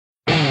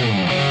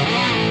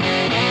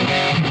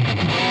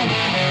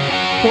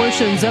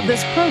Portions of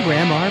this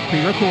program are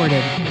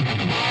pre-recorded.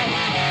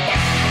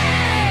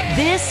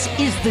 This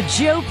is the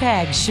Joe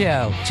Pags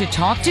Show. To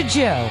talk to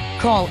Joe,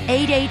 call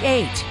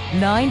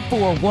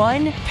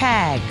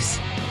 888-941-PAGS.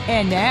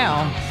 And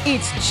now,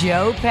 it's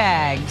Joe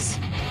Pags.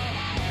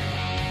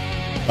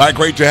 All right,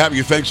 great to have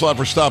you. Thanks a lot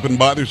for stopping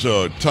by. There's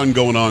a ton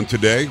going on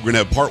today. We're going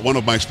to have part one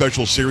of my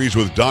special series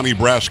with Donnie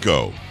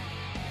Brasco,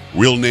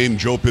 real name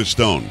Joe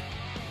Pistone.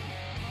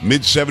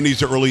 Mid-'70s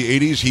to early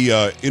 80s, he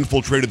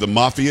infiltrated the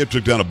mafia,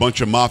 took down a bunch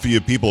of mafia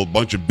people, a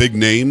bunch of big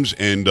names,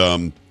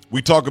 and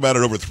we talk about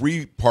it over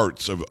 3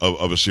 parts of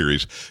a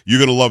series. You're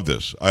going to love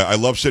this. I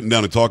love sitting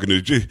down and talking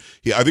to him.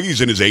 I think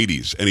he's in his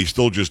 80s, and he's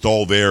still just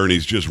all there, and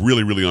he's just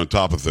really, really on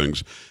top of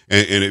things.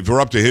 And if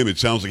we're up to him, it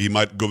sounds like he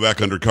might go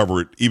back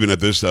undercover even at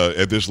this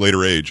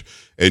later age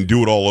and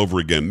do it all over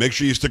again. Make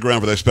sure you stick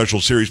around for that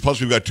special series.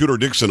 Plus, we've got Tudor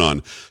Dixon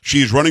on.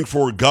 She's running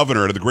for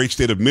governor of the great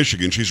state of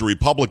Michigan. She's a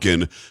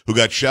Republican who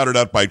got shouted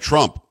out by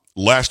Trump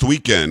last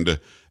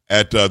weekend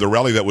at the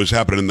rally that was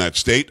happening in that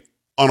state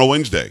on a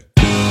Wednesday.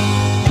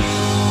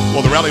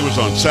 Well, the rally was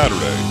on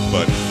Saturday,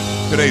 but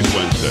today's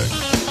Wednesday.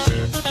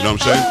 You know what I'm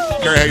saying?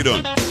 Carrie, how you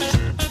doing?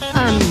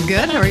 I'm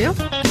good. How are you?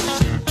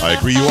 I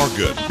agree you are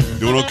good.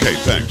 Doing okay,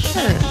 thanks.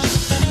 Sure.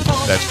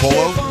 That's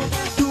Polo.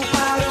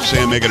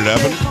 Sam making it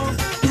happen.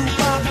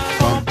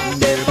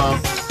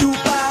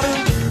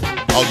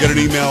 I'll get an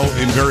email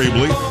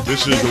invariably.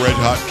 This is the Red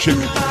Hot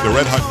Chili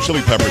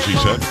Peppers, he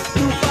said.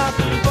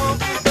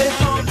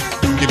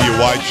 Give you a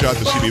wide shot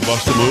to see me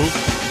bust a move.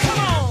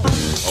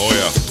 Oh,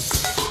 yeah.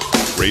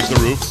 Raise the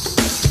roof.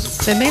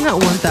 They may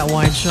not want that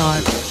wide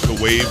shot. The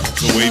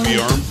wavy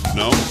arm?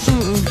 No?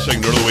 Mm-mm. Saying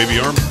no to the wavy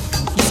arm?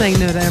 Saying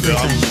no to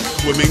everything.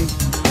 Swimming.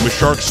 I'm a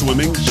shark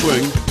swimming.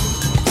 Swing.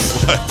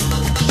 What?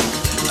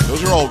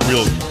 Those are all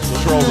real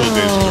days, aren't I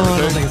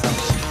don't they? think so.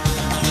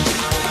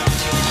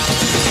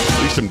 At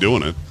least I'm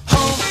doing it.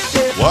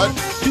 What?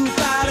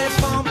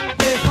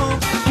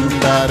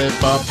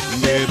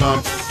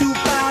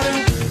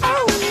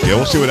 Yeah,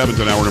 we'll see what happens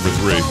in hour number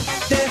 3.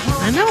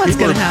 I know what's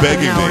going to happen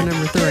in hour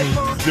number 3.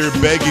 They're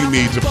begging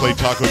me to play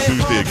Taco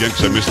Tuesday again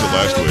because I missed it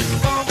last week.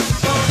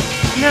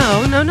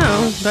 No.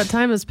 That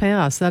time has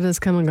passed. That is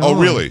coming on. Oh,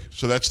 really?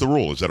 So that's the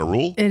rule. Is that a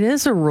rule? It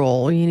is a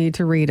rule. You need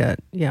to read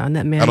it. Yeah, and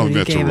that man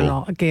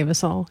gave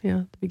us all. Yeah,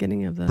 at the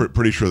beginning of the.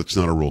 Pretty sure that's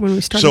not a rule. When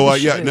we started. So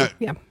yeah.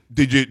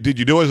 Did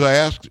you do as I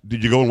asked?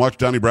 Did you go and watch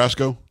Donnie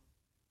Brasco?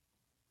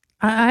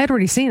 I had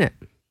already seen it.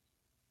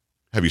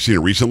 Have you seen it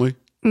recently?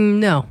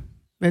 No,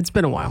 it's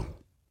been a while.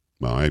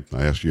 Well, I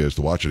asked you guys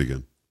to watch it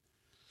again.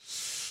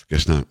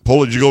 Guess not.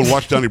 Paul, did you go and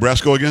watch Donnie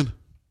Brasco again?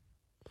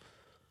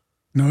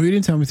 No, you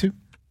didn't tell me to.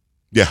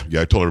 Yeah.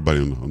 I told everybody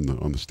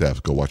on the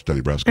staff go watch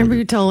Donnie Brasco. Remember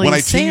you telling when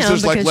I Sam teased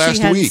this like because last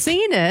she hadn't week.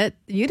 seen it.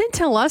 You didn't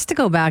tell us to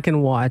go back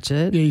and watch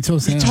it. Yeah, you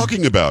told Sam. What are you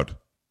talking about?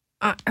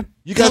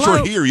 You guys hello?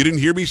 were here. You didn't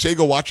hear me say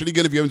go watch it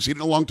again if you haven't seen it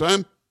in a long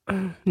time?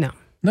 No.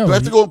 No. Do I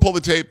have to go and pull the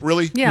tape?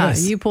 Really? Yeah,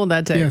 Yes. you pulled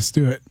that tape. Yes,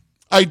 do it.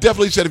 I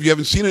definitely said if you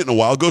haven't seen it in a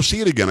while, go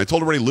see it again. I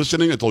told everybody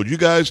listening. I told you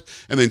guys.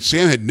 And then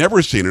Sam had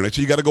never seen it. I said,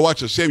 you got to go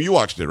watch it. Sam, you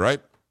watched it, right?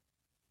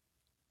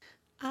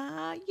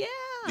 Yeah.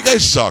 You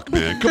guys suck,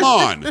 man. Come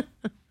on.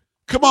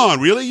 Come on.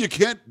 Really? You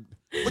can't.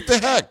 What the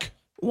heck?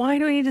 Why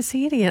do we need to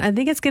see it again? I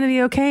think it's going to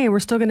be okay.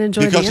 We're still going to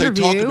enjoy the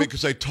interview.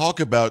 Because I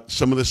talk about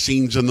some of the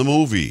scenes in the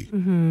movie.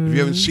 Mm-hmm. If you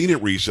haven't seen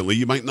it recently,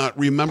 you might not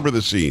remember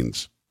the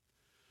scenes.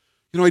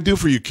 I do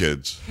for you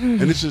kids.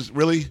 And this is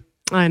really...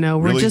 I know.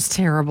 We're Really? just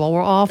terrible.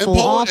 We're awful,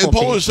 awful And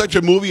Paul people. is such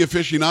a movie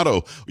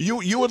aficionado.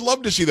 You would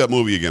love to see that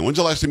movie again. When's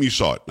the last time you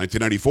saw it?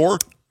 1994?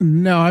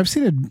 No, I've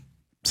seen it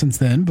since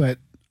then, but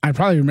I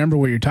probably remember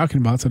what you're talking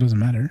about, so it doesn't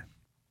matter.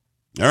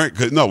 All right.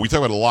 No, we talk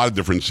about a lot of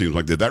different scenes.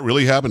 Like, did that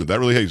really happen? Did that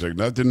really happen? He's like,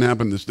 that didn't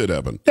happen. This did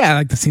happen. Yeah,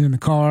 like the scene in the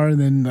car, and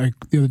then like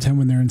the other time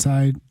when they're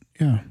inside.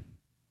 Yeah.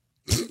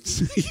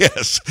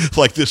 Yes,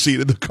 like the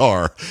scene in the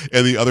car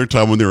and the other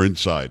time when they're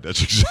inside.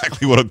 That's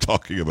exactly what I'm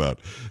talking about.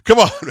 Come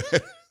on,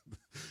 man.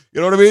 You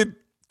know what I mean?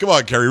 Come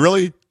on, Carrie,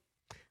 really?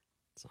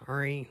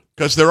 Sorry.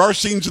 Because there are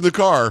scenes in the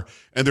car,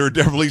 and there are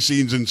definitely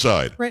scenes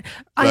inside. Right.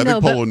 But I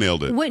think Polo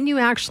nailed it. Wouldn't you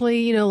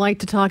actually, like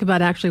to talk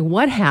about actually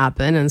what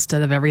happened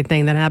instead of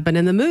everything that happened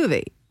in the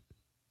movie?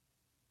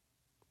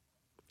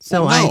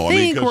 So Well, no, I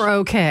think we're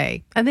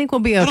okay. I think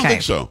we'll be okay. I don't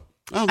think so.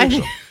 I don't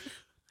think so.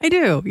 I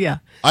do, yeah.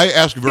 I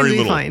ask very It'll be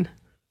little. fine.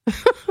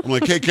 I'm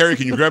like, hey, Carrie,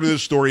 can you grab me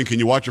this story and can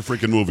you watch a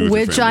freaking movie with your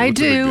Which family? I What's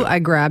the big do. deal? I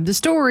grab the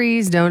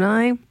stories, don't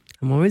I?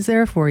 I'm always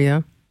there for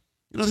you.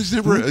 There's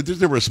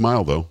never a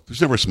smile, though.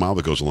 There's never a smile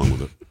that goes along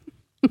with it.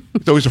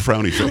 It's always a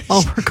frowny face.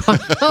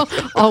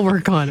 I'll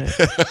work on it.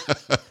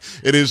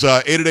 It is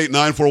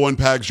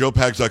 888-941-PAGS,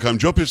 joepags.com.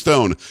 Joe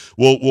Pistone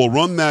will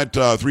run that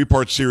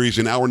 3-part series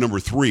in hour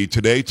number 3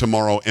 today,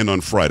 tomorrow, and on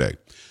Friday.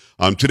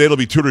 Today it'll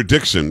be Tudor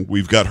Dixon.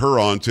 We've got her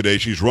on today.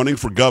 She's running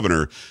for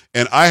governor.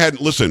 And I've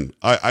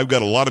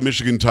got a lot of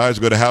Michigan ties.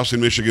 I've got a house in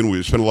Michigan.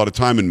 We spent a lot of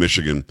time in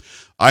Michigan.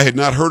 I had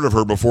not heard of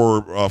her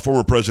before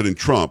former President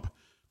Trump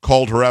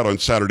called her out on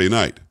Saturday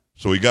night.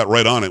 So we got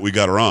right on it. We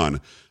got her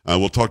on.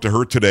 We'll talk to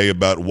her today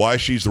about why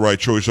she's the right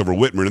choice over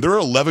Whitmer. And there are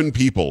 11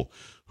 people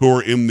who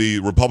are in the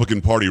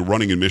Republican Party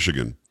running in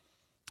Michigan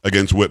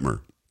against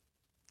Whitmer.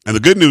 And the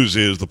good news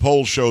is the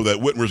polls show that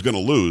Whitmer's going to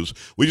lose.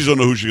 We just don't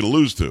know who she's going to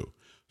lose to.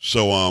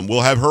 So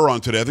we'll have her on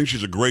today. I think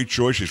she's a great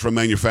choice. She's from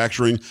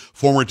manufacturing,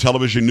 former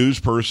television news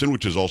person,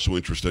 which is also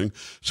interesting.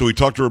 So we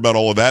talked to her about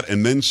all of that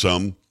and then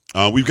some.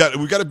 We've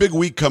got a big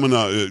week coming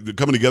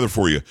together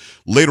for you.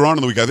 Later on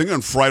in the week, I think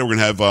on Friday, we're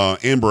going to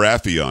have Amber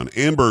Affey on.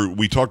 Amber,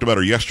 we talked about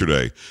her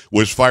yesterday,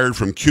 was fired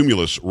from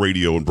Cumulus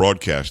Radio and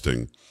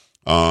Broadcasting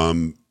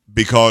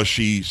because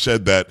she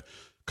said that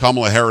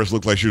Kamala Harris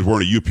looked like she was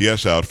wearing a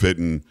UPS outfit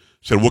and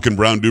said, what can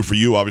Brown do for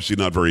you? Obviously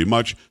not very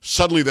much.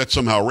 Suddenly that's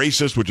somehow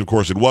racist, which of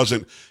course it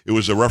wasn't. It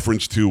was a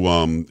reference to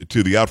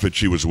the outfit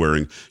she was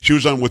wearing. She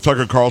was on with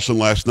Tucker Carlson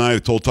last night. I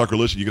told Tucker,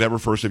 listen, you can have her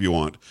first if you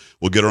want.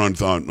 We'll get her on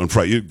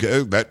Friday.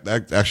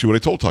 That actually what I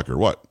told Tucker.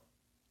 What?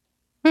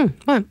 What?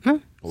 Why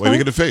are you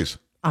making a face?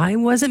 I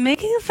wasn't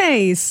making a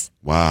face.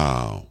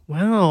 Wow.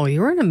 Wow,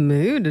 you were in a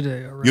mood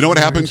today. You know what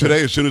happened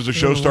today? As soon as the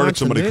show started,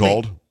 somebody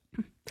called.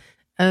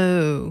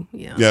 Oh,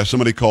 yeah. Yeah,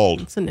 somebody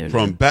called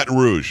from Baton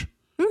Rouge.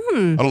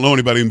 I don't know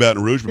anybody in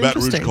Baton Rouge, but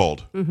Baton Rouge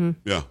called. Mm-hmm.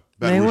 Yeah.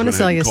 They want to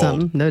sell you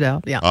something, no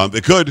doubt. Yeah.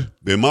 They could.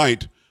 They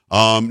might.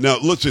 Now,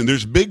 listen,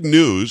 there's big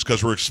news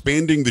because we're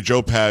expanding the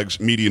Joe Pags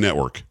Media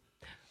Network.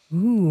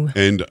 Ooh.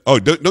 And,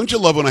 don't you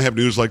love when I have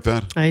news like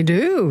that? I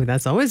do.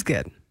 That's always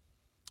good.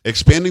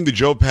 Expanding the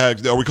Joe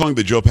Pags. Are we calling it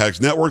the Joe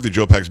Pags Network, the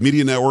Joe Pags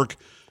Media Network?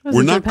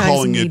 We're not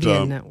calling it.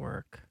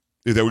 Network.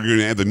 Is that we're going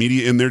to add the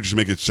media in there just to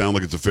make it sound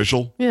like it's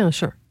official? Yeah,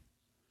 sure.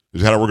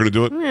 Is that how we're going to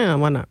do it? Yeah,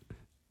 why not?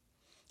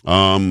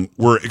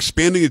 We're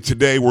expanding it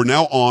today. We're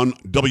now on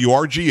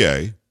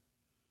WRGA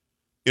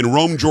in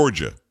Rome,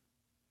 Georgia.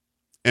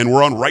 And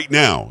we're on right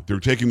now. They're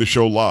taking the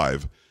show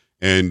live.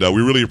 And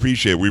we really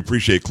appreciate it. We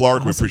appreciate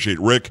Clark. Awesome. We appreciate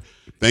Rick.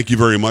 Thank you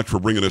very much for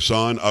bringing us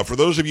on. For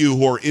those of you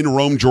who are in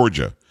Rome,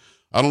 Georgia,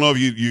 I don't know if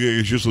you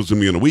guys just listen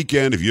to me on the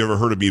weekend, if you ever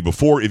heard of me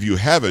before. If you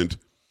haven't,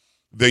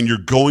 then you're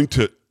going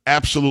to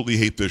absolutely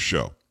hate this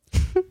show.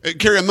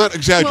 Carrie, I'm not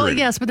exaggerating.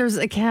 Well, yes, but there's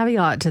a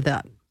caveat to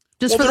that.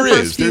 Just for the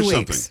first few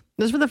weeks.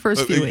 Just for the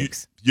first few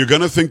weeks. You're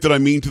going to think that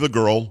I'm mean to the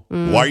girl.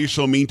 Why are you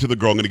so mean to the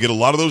girl? I'm going to get a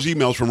lot of those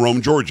emails from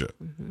Rome, Georgia.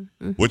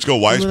 Mm-hmm. Which go,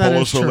 why is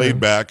Polo so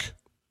laid back?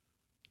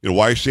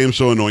 Why is Sam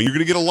so annoying? You're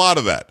going to get a lot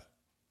of that.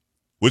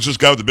 What's this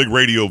guy with the big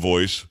radio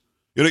voice?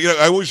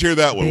 I always hear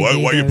that one. Why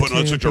are you putting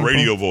on such a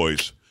radio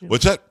voice? Yeah.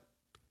 What's that?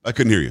 I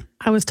couldn't hear you.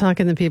 I was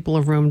talking to people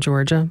of Rome,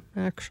 Georgia,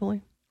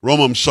 actually. Rome,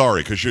 I'm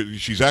sorry, because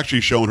she's actually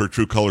showing her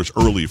true colors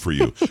early for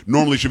you.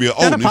 Normally she'll be,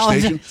 new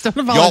station.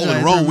 Y'all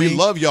in Rome, we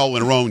love y'all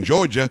in Rome,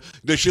 Georgia.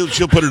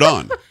 She'll put it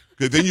on.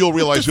 Then you'll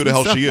realize who the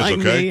hell she is, like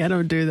okay? Me. I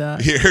don't do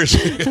that.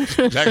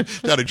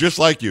 Sounded just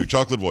like you,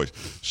 chocolate voice.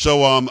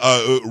 So,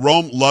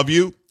 Rome, love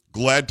you.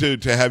 Glad to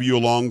have you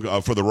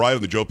along for the ride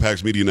on the Joe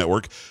Pags Media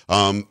Network.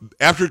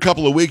 After a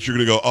couple of weeks, you're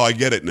going to go, I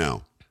get it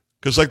now.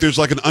 Because there's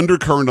an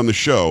undercurrent on the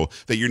show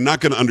that you're not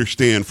going to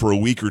understand for a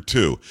week or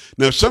two.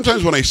 Now,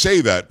 sometimes when I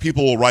say that,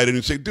 people will write in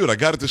and say, dude, I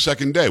got it the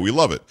second day. We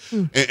love it.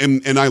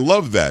 And I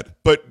love that.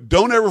 But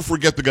don't ever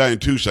forget the guy in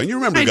Tucson. You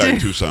remember the guy in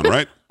Tucson,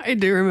 right? I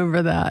do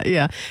remember that,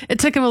 yeah. It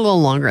took him a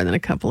little longer than a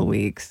couple of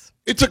weeks.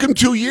 It took him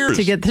 2 years.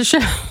 To get the show.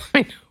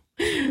 I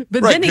know.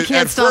 But then he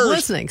can't stop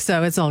listening,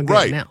 so it's all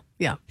good now.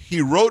 Yeah.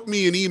 He wrote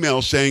me an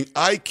email saying,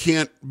 I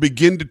can't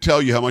begin to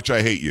tell you how much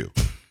I hate you.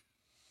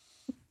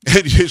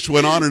 And just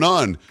went on and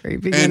on. Great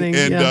beginning.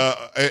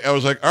 I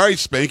was like, all right,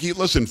 Spanky,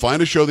 listen,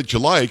 find a show that you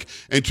like.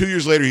 And 2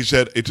 years later, he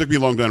said, it took me a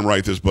long time to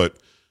write this, but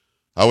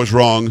I was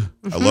wrong.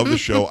 I love the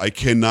show. I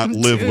cannot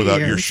live without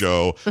your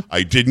show.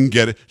 I didn't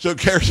get it. So,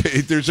 Carrie,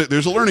 there's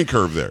a learning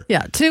curve there.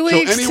 Yeah, 2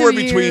 weeks. So anywhere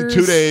between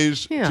 2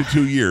 days to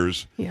 2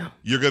 years,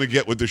 you're going to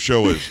get what the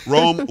show is.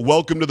 Rome,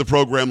 welcome to the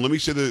program. Let me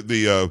say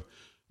the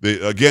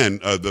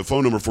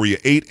phone number for you,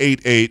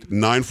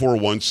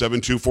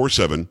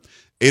 888-941-7247.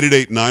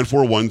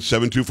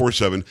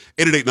 888-941-7247,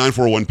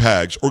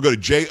 888-941-PAGS, or go to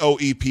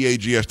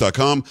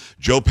joepags.com,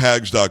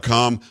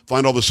 joepags.com.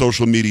 Find all the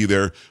social media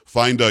there.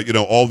 Find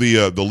all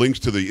the links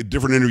to the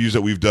different interviews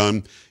that we've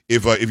done.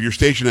 If your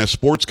station has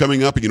sports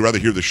coming up and you'd rather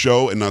hear the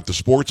show and not the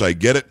sports, I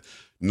get it.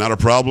 Not a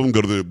problem.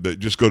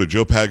 Just go to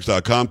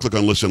joepags.com, click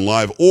on Listen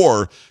Live,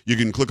 or you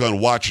can click on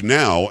Watch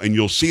Now, and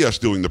you'll see us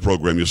doing the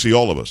program. You'll see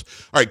all of us.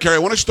 All right, Carrie, I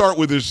want to start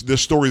with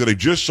this story that I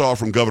just saw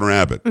from Governor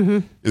Abbott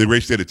in the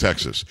great state of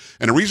Texas.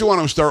 And the reason why I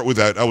want to start with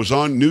that, I was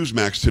on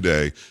Newsmax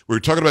today. We were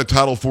talking about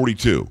Title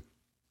 42.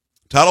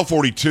 Title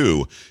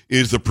 42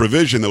 is the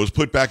provision that was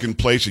put back in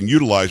place and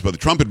utilized by the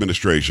Trump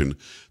administration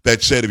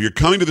that said if you're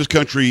coming to this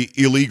country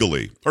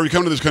illegally, or you're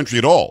coming to this country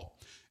at all,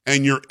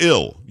 and you're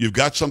ill, you've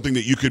got something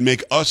that you could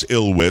make us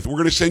ill with, we're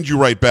going to send you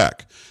right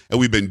back. And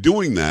we've been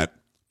doing that,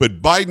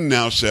 but Biden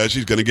now says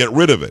he's going to get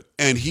rid of it.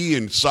 And he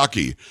and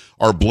Psaki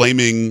are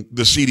blaming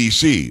the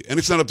CDC. And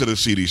it's not up to the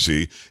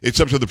CDC. It's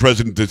up to the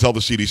president to tell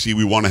the CDC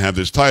we want to have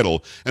this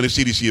title. And the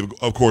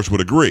CDC, of course,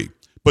 would agree.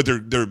 But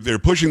they're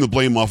pushing the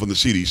blame off on the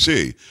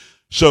CDC.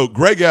 So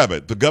Greg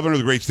Abbott, the governor of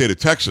the great state of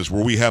Texas,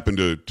 where we happen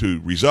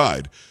to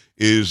reside,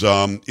 is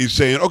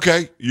saying,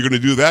 okay, you're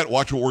going to do that.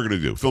 Watch what we're going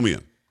to do. Fill me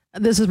in.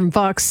 This is from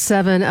Fox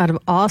 7 out of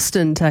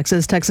Austin,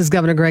 Texas. Texas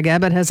Governor Greg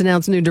Abbott has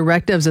announced new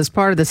directives as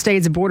part of the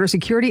state's border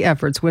security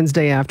efforts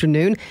Wednesday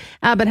afternoon.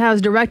 Abbott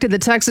has directed the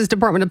Texas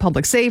Department of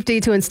Public Safety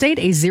to instate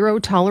a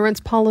zero-tolerance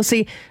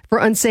policy for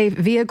unsafe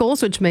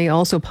vehicles, which may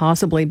also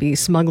possibly be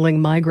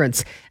smuggling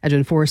migrants. And to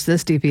enforce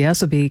this, DPS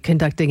will be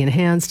conducting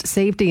enhanced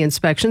safety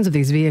inspections of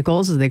these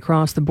vehicles as they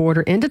cross the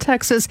border into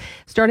Texas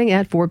starting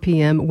at 4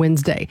 p.m.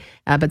 Wednesday.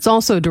 Abbott's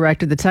also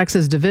directed the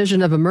Texas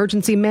Division of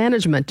Emergency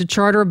Management to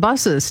charter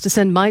buses to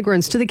send migrants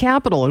to the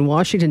Capitol in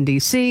Washington,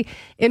 D.C.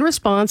 in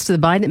response to the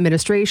Biden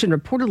administration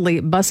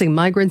reportedly busing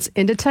migrants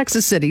into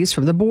Texas cities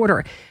from the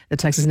border. The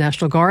Texas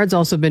National Guard's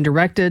also been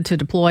directed to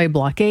deploy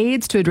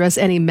blockades to address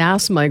any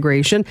mass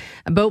migration.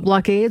 Boat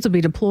blockades will be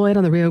deployed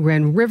on the Rio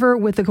Grande River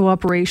with the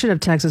cooperation of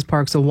Texas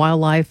Parks and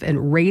Wildlife,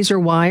 and razor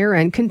wire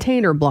and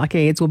container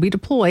blockades will be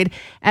deployed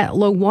at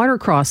low water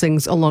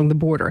crossings along the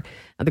border.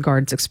 The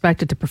Guard's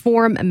expected to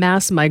perform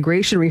mass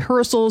migration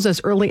rehearsals as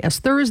early as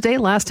Thursday,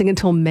 lasting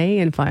until May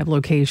in 5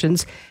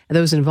 locations.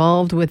 Those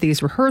involved with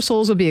these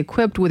rehearsals will be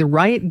equipped with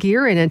riot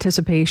gear in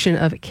anticipation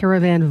of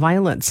caravan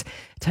violence.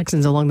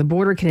 Texans along the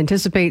border can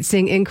anticipate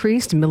seeing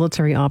increased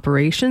military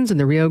operations in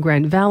the Rio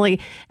Grande Valley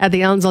at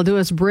the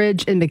Anzalduas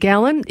Bridge in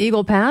McAllen,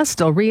 Eagle Pass,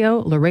 Del Rio,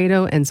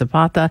 Laredo, and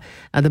Zapata.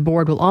 The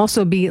board will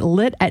also be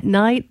lit at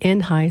night in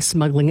high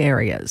smuggling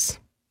areas.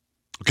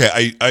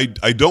 Okay,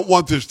 I don't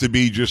want this to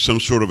be just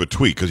some sort of a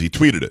tweet because he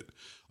tweeted it.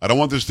 I don't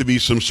want this to be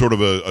some sort of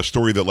a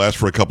story that lasts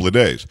for a couple of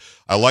days.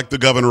 I like the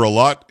governor a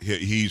lot.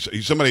 He's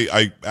somebody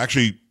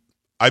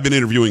I've been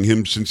interviewing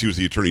him since he was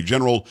the attorney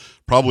general,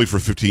 probably for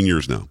 15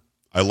 years now.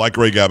 I like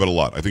Greg Abbott a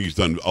lot. I think he's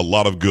done a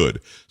lot of good.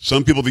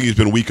 Some people think he's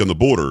been weak on the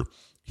border.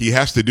 He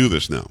has to do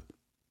this now.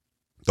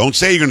 Don't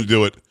say you're going to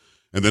do it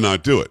and then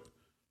not do it.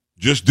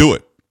 Just do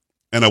it.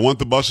 And I want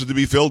the buses to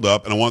be filled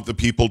up, and I want the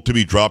people to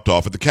be dropped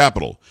off at the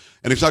Capitol.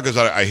 And it's not because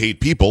I hate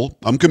people.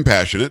 I'm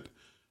compassionate.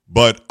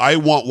 But I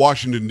want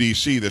Washington,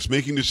 D.C., that's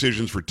making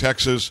decisions for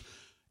Texas,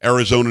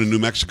 Arizona, and New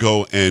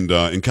Mexico, and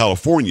in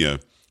California,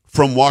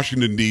 from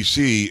Washington,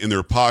 D.C., in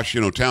their posh,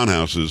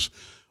 townhouses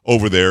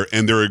over there,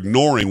 and they're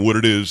ignoring what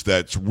it is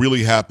that's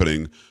really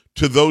happening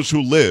to those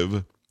who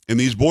live in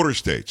these border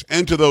states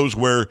and to those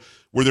where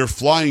they're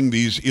flying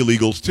these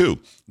illegals to.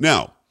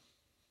 Now,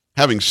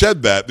 having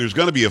said that, there's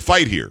going to be a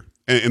fight here.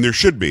 And there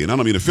should be, and I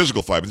don't mean a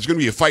physical fight, but there's going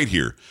to be a fight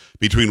here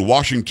between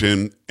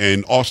Washington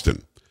and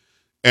Austin.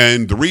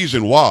 And the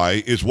reason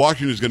why is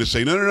Washington is going to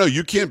say, no,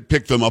 you can't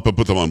pick them up and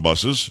put them on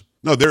buses.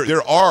 No,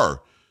 there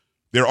are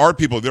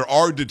people, there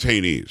are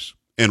detainees.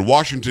 And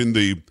Washington,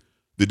 the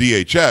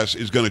DHS,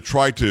 is going to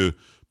try to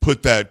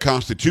put that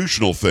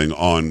constitutional thing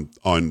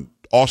on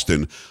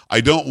Austin.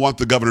 I don't want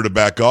the governor to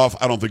back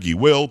off. I don't think he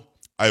will.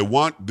 I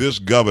want this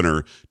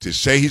governor to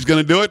say he's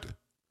going to do it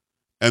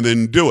and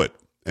then do it.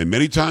 And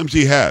many times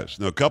he has.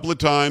 Now, a couple of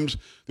times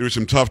there was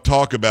some tough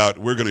talk about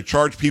we're going to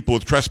charge people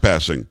with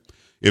trespassing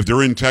if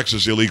they're in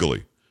Texas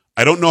illegally.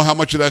 I don't know how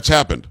much of that's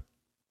happened.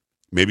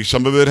 Maybe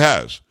some of it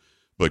has.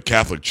 But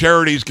Catholic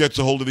Charities gets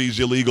a hold of these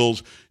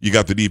illegals. You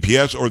got the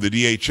DPS or the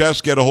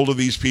DHS get a hold of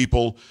these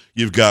people.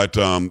 You've got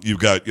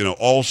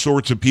all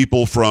sorts of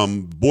people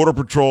from Border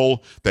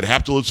Patrol that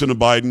have to listen to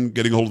Biden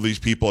getting a hold of these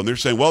people. And they're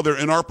saying, well, they're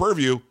in our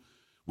purview.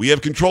 We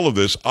have control of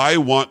this. I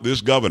want this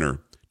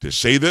governor to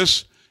say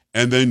this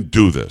and then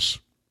do this.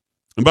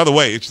 And by the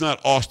way, it's not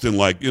Austin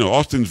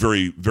Austin's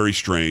very, very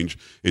strange.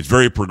 It's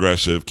very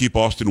progressive. Keep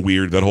Austin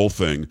weird, that whole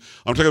thing.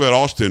 I'm talking about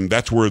Austin.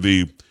 That's where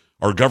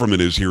our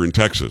government is here in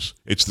Texas.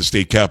 It's the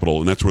state capital,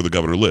 and that's where the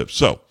governor lives.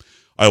 So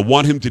I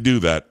want him to do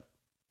that.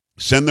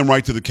 Send them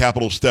right to the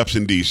Capitol steps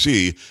in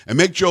D.C. and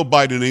make Joe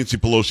Biden and Nancy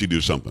Pelosi do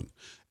something.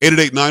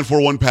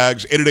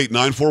 888-941-PAGS,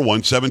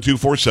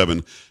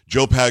 888-941-7247,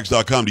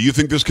 joepags.com. Do you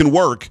think this can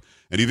work?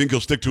 And do you think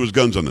he'll stick to his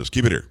guns on this?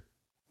 Keep it here.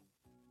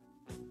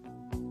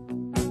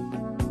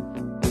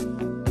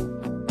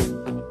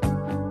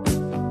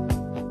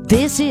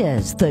 This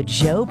is the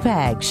Joe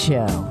Pags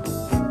Show.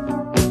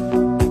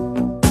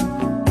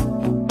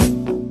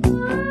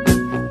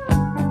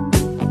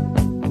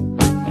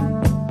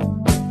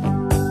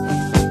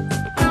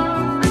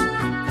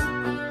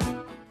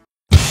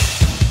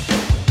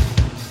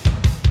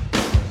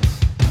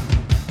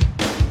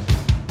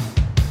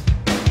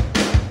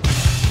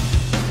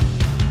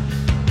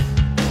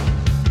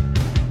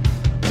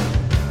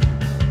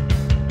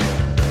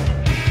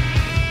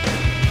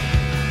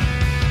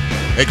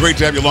 Hey, great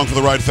to have you along for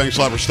the ride. Thanks a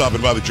lot for stopping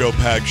by the Joe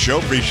Pags Show.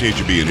 Appreciate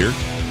you being here.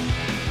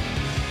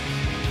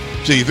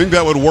 So you think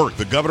that would work?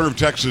 The governor of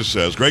Texas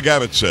says, Greg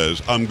Abbott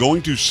says, I'm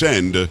going to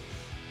send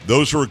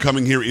those who are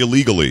coming here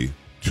illegally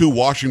to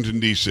Washington,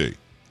 D.C.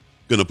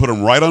 Going to put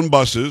them right on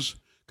buses,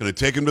 going to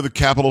take them to the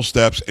Capitol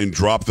steps and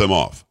drop them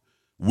off.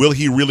 Will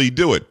he really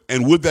do it?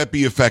 And would that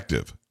be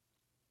effective?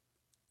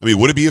 I mean,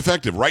 would it be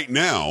effective? Right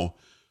now,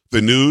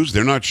 the news,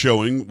 they're not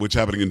showing what's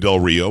happening in Del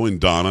Rio, in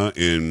Donna,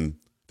 in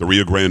the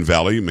Rio Grande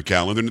Valley,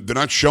 McAllen. They're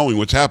not showing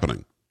what's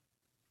happening.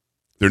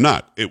 They're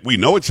not. We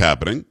know it's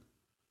happening.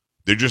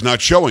 They're just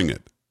not showing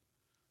it.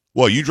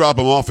 Well, you drop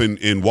them off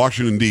in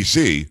Washington,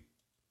 D.C.,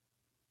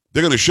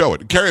 they're going to show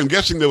it. Carrie, I'm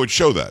guessing they would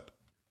show that.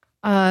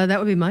 That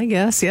would be my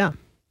guess, yeah.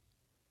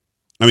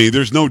 I mean,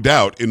 there's no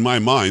doubt in my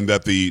mind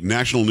that the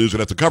national news would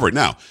have to cover it.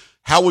 Now,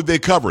 how would they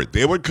cover it?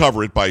 They would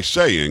cover it by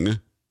saying,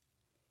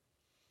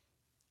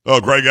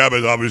 oh, Greg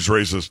Abbott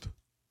obviously racist.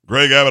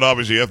 Greg Abbott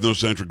obviously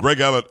ethnocentric. Greg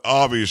Abbott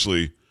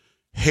obviously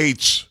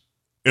hates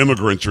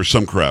immigrants or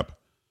some crap.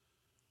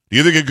 Do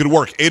you think it could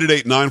work?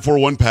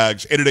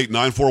 888-941-PAGS,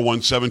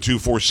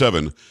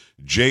 888-941-7247,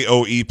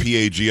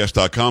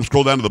 JOEPAGS.com.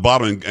 Scroll down to the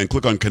bottom and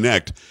click on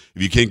Connect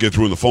if you can't get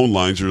through in the phone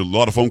lines. There are a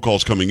lot of phone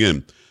calls coming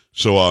in.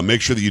 So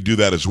make sure that you do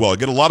that as well. I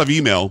get a lot of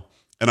email,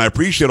 and I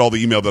appreciate all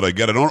the email that I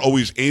get. I don't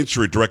always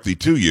answer it directly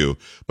to you,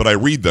 but I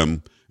read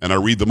them, and I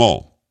read them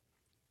all.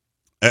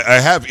 I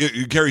have,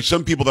 Gary,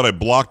 some people that I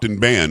blocked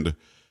and banned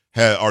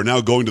are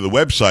now going to the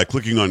website,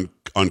 clicking on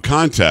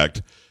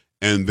contact,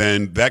 and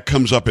then that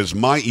comes up as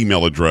my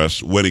email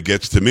address when it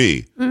gets to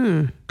me.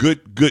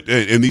 Good.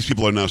 And these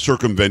people are now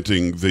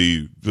circumventing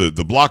the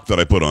block that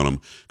I put on them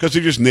because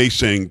they're just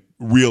naysaying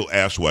real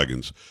ass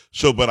wagons.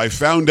 So, but I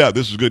found out,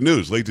 this is good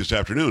news, late this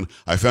afternoon,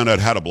 I found out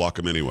how to block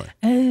them anyway.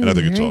 And I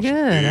think it's awesome.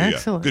 Good.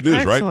 Excellent. Good news,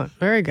 Excellent. right?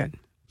 Very good.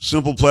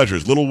 Simple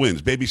pleasures, little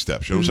wins, baby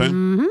steps. You know what I'm saying?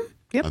 Mm-hmm.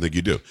 Yep. I think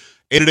you do.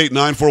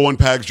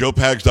 888-941-PAGS,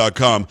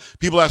 JoePags.com.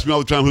 People ask me all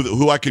the time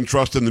who I can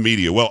trust in the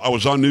media. Well, I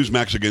was on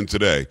Newsmax again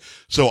today,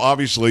 so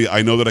obviously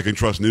I know that I can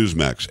trust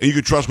Newsmax. And you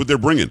can trust what they're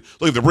bringing.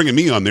 Look, if they're bringing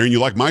me on there and you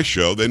like my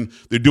show, then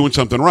they're doing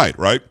something right?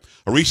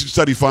 A recent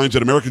study finds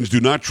that Americans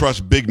do not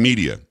trust big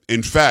media.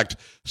 In fact,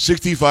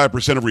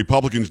 65% of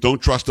Republicans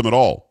don't trust them at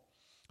all.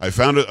 I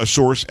found a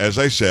source, as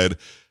I said,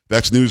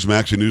 that's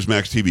Newsmax and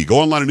Newsmax TV. Go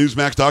online to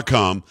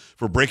Newsmax.com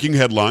for breaking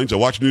headlines. I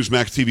watch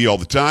Newsmax TV all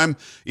the time,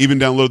 even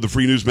download the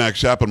free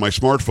Newsmax app on my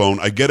smartphone.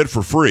 I get it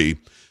for free.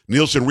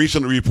 Nielsen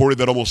recently reported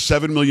that almost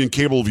 7 million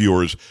cable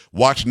viewers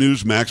watch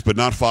Newsmax, but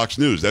not Fox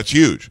News. That's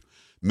huge.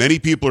 Many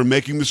people are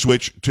making the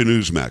switch to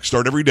Newsmax.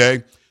 Start every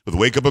day with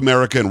Wake Up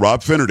America and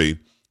Rob Finnerty.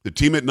 The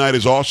team at night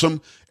is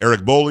awesome. Eric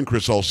Bolin,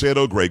 Chris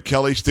Salcedo, Greg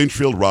Kelly,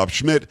 Stinchfield, Rob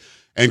Schmidt,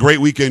 and great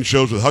weekend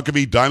shows with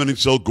Huckabee, Diamond and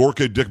Silk,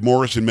 Gorka, Dick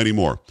Morris, and many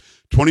more.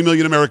 20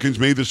 million Americans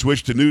made the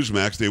switch to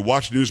Newsmax. They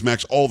watch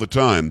Newsmax all the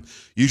time.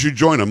 You should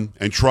join them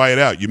and try it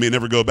out. You may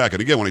never go back.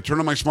 And again, when I turn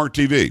on my smart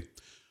TV,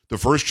 the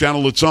first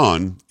channel it's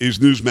on is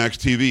Newsmax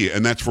TV,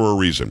 and that's for a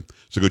reason.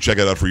 So go check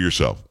it out for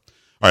yourself.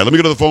 All right, let me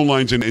go to the phone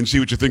lines and see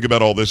what you think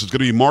about all this. It's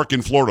going to be Mark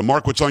in Florida.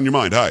 Mark, what's on your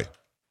mind? Hi.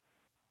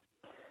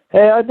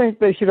 Hey, I think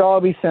they should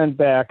all be sent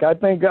back. I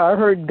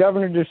heard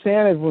Governor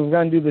DeSantis was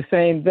going to do the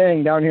same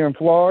thing down here in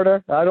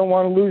Florida. I don't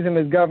want to lose him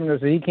as governor,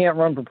 so he can't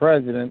run for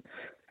president.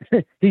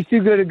 He's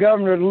too good a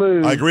governor to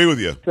lose. I agree with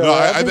you. So no,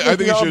 I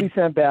think he should be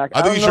sent back.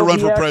 I think he should run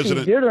for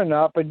president. Did or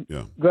not? But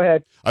yeah. Go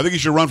ahead. I think he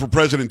should run for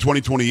president in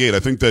 2028.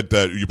 I think that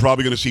you're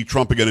probably going to see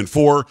Trump again in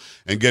 4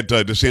 and get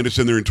DeSantis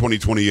in there in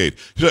 2028.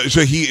 So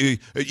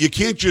you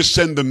can't just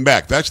send them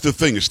back. That's the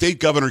thing. A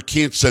state governor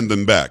can't send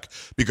them back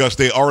because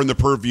they are in the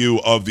purview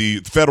of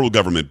the federal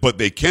government. But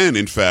they can,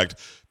 in fact,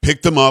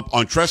 pick them up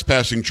on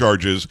trespassing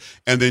charges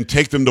and then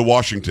take them to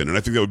Washington. And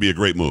I think that would be a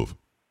great move.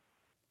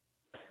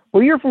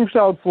 Well, you're from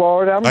South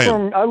Florida.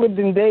 I lived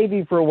in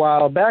Davie for a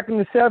while. Back in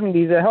the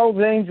 70s, the Hells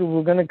Angels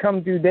were going to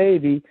come through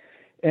Davie,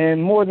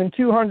 and more than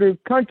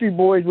 200 country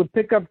boys would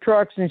pick up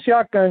trucks and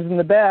shotguns in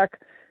the back,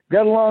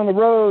 got along the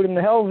road, and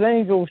the Hells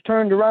Angels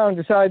turned around and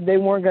decided they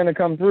weren't going to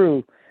come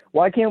through.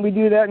 Why can't we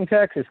do that in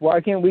Texas?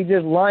 Why can't we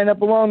just line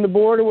up along the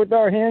border with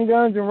our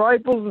handguns and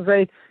rifles and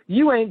say,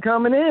 you ain't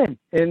coming in,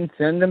 and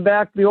send them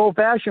back the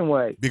old-fashioned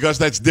way? Because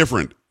that's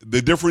different.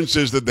 The difference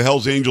is that the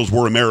Hells Angels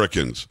were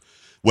Americans.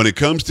 When it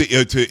comes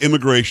to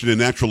immigration and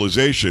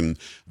naturalization,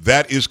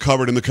 that is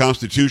covered in the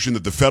Constitution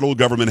that the federal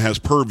government has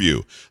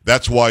purview.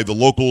 That's why the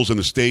locals and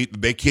the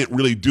state, they can't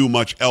really do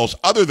much else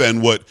other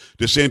than what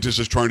DeSantis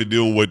is trying to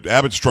do and what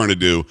Abbott's trying to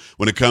do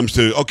when it comes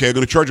to, okay, I'm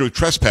going to charge you with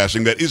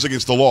trespassing. That is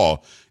against the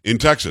law in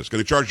Texas.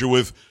 Going to charge you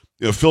with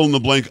fill in the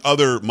blank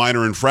other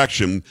minor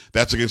infraction.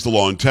 That's against the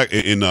law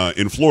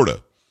in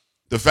Florida.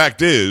 The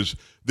fact is,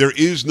 there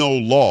is no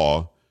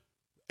law,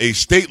 a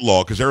state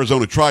law, because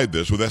Arizona tried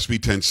this with SB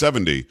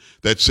 1070,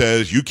 that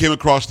says you came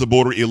across the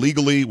border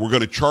illegally, we're going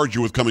to charge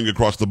you with coming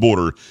across the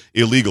border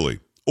illegally.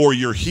 Or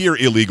you're here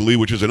illegally,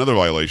 which is another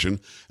violation,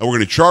 and we're going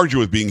to charge you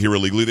with being here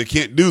illegally. They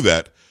can't do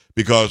that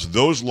because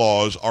those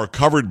laws are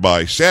covered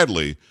by,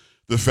 sadly,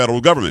 the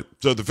federal government.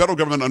 So the federal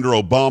government under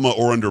Obama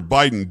or under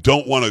Biden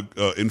don't want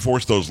to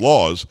enforce those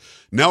laws.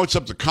 Now it's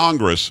up to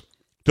Congress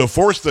to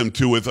force them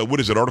to with,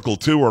 Article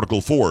 2,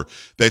 Article 4,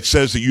 that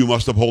says that you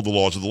must uphold the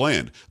laws of the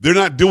land. They're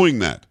not doing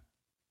that.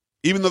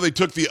 Even though they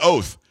took the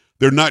oath,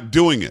 they're not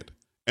doing it.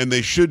 And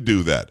they should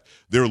do that.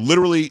 They're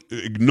literally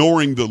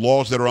ignoring the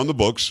laws that are on the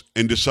books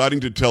and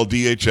deciding to tell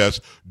DHS,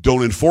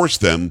 don't enforce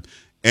them,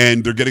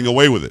 and they're getting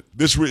away with it.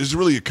 This is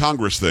really a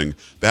Congress thing.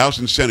 The House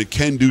and Senate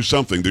can do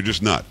something. They're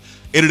just not.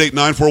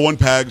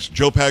 888-941-PAGS,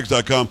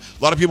 JoePags.com.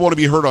 A lot of people want to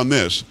be heard on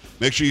this.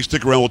 Make sure you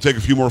stick around. We'll take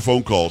a few more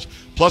phone calls.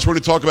 Plus, we're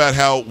going to talk about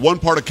how one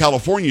part of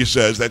California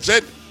says, that's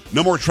it,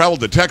 no more travel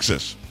to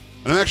Texas.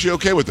 And I'm actually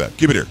okay with that.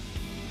 Keep it here.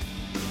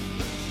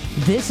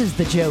 This is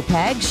the Joe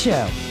Pags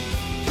Show.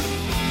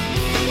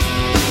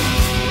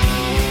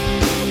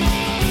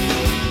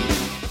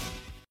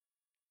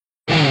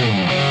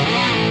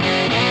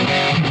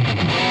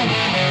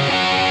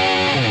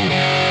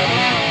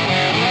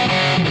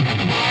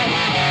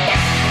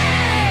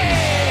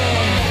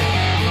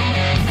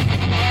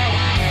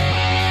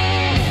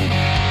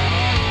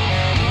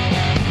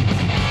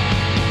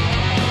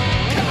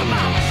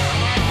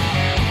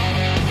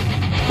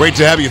 Great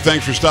to have you.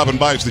 Thanks for stopping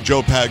by. It's the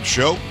Joe Pags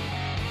Show.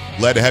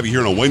 Glad to have you here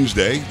on a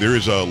Wednesday. There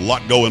is a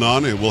lot going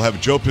on, and we'll have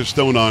Joe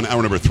Pistone on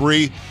hour number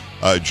 3.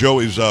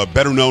 Joe is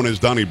better known as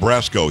Donnie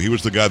Brasco. He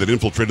was the guy that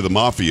infiltrated the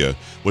mafia,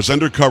 was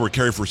undercover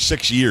carry for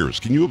 6 years.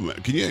 Can you no.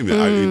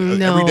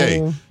 every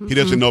day he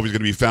doesn't know if he's going to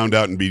be found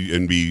out and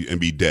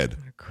be dead.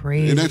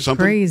 Crazy, Isn't that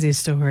something? Crazy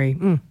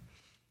story.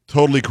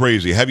 Totally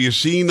crazy. Have you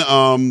seen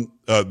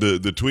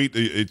the tweet?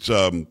 It's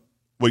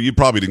well, you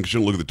probably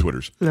shouldn't look at the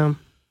Twitters. No.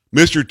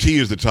 Mr. T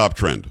is the top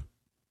trend.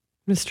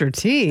 Mr.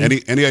 T?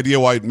 Any idea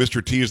why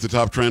Mr. T is the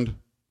top trend?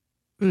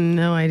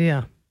 No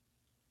idea.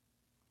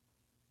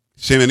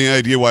 Sam, any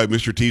idea why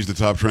Mr. T is the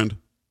top trend?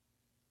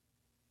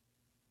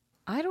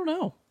 I don't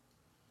know.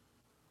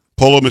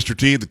 Polo, Mr.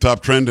 T, the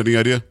top trend. Any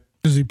idea?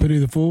 Does he pity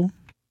the fool?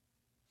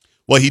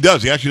 Well, he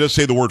does. He actually does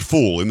say the word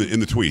fool in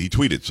the tweet. He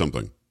tweeted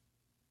something.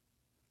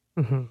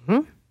 Mm-hmm.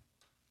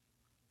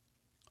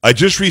 I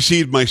just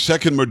received my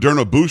second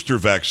Moderna booster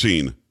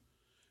vaccine,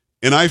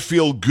 and I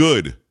feel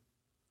good.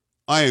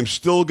 I am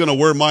still going to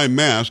wear my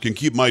mask and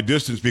keep my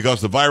distance because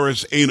the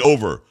virus ain't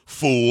over.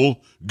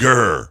 Fool.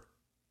 Grr.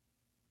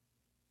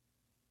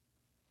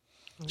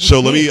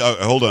 So let me,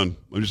 hold on.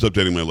 I'm just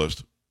updating my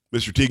list.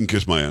 Mr. T can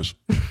kiss my ass.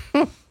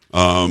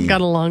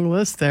 Got a long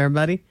list there,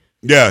 buddy.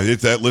 Yeah,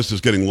 that list is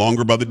getting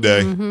longer by the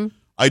day. Mm-hmm.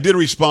 I did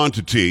respond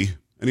to T.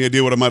 Any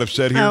idea what I might have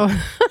said here? Oh,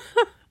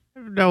 I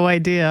have no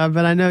idea,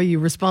 but I know you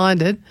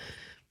responded.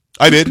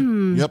 I did.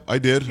 Yep, I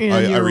did. And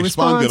I your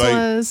responded. response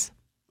was?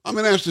 I'm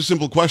going to ask a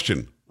simple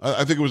question.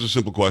 I think it was a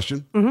simple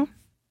question. Mm-hmm.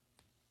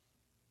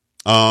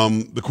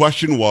 The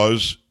question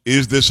was,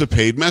 is this a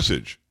paid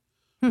message?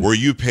 Were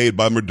you paid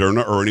by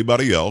Moderna or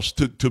anybody else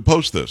to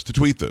post this, to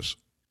tweet this?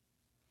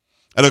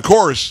 And of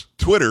course,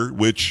 Twitter,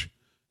 which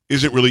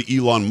isn't really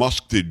Elon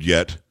Musked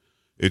yet,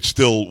 it's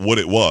still what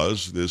it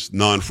was, this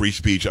non-free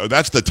speech.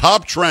 That's the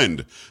top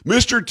trend.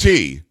 Mr.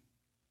 T,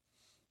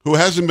 who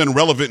hasn't been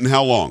relevant in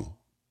how long?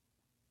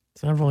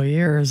 Several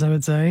years, I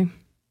would say.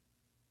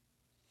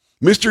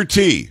 Mr.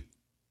 T, he's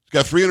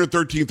got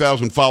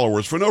 313,000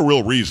 followers for no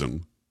real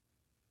reason.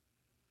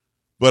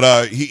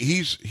 But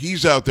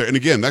he's out there. And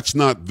again, that's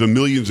not the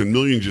millions and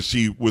millions you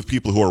see with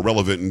people who are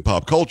relevant in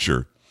pop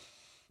culture.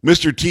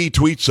 Mr. T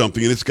tweets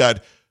something, and it's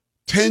got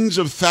tens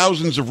of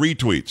thousands of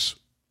retweets.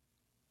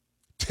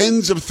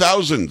 Tens of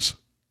thousands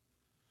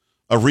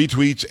of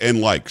retweets and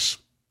likes.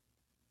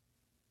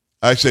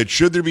 I said,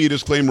 should there be a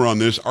disclaimer on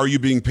this? Are you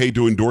being paid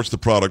to endorse the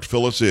product?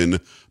 Fill us in,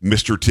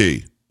 Mr.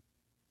 T.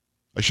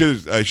 I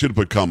should have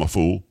put comma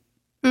fool.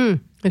 I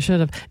should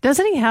have.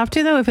 Doesn't he have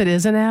to, though, if it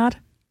is an ad?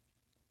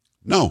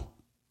 No.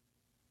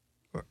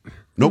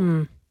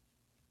 Nope.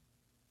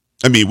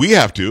 I mean, we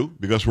have to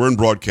because we're in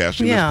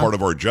broadcasting. Yeah. That's part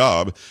of our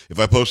job. If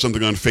I post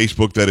something on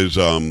Facebook that is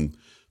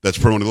that's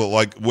promoted,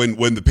 like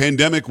when the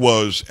pandemic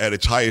was at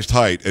its highest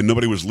height and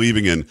nobody was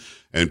leaving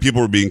and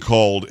people were being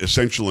called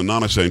essential and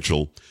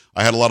non-essential,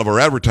 I had a lot of our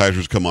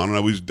advertisers come on and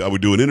I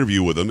would do an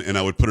interview with them and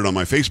I would put it on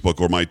my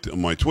Facebook or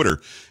my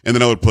Twitter and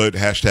then I would put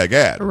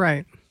 #ad.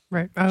 Right.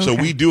 Oh, so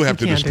okay. we do have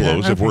to You can't do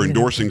disclose that. if we're Okay,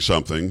 endorsing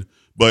something,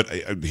 but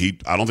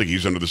I don't think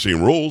he's under the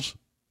same rules.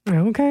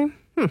 Okay.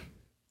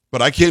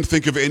 But I can't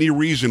think of any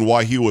reason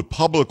why he would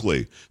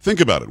publicly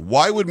think about it.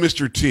 Why would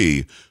Mr.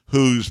 T,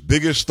 whose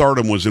biggest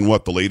stardom was in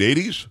the late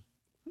 80s?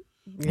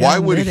 Yeah, Why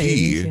would mid-80s,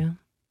 he? yeah.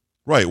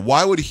 Right.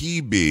 Why would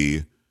he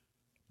be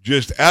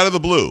just out of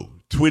the blue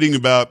tweeting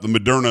about the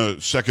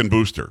Moderna second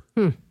booster?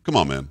 Come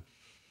on, man.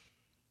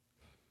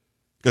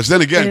 Because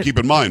then again, keep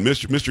in mind,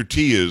 Mr.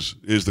 T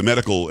is the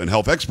medical and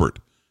health expert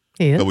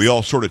He is? that we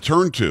all sort of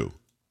turn to.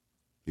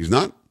 He's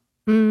not?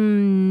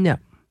 No.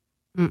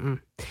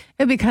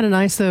 It'd be kind of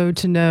nice, though,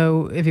 to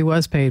know if he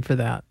was paid for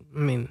that. I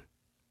mean,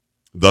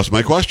 Thus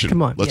my question.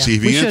 come on. Let's yeah. see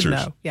if we he should answers.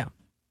 know. Yeah.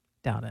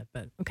 Doubt it,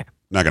 but okay.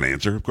 Not going to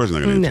answer. Of course he's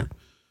not going to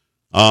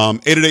No.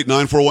 answer.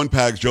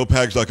 888-941-PAGS,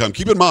 joepags.com.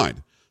 Keep in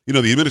mind,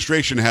 the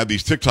administration had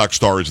these TikTok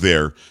stars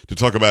there to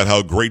talk about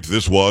how great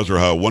this was or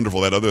how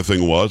wonderful that other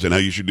thing was and how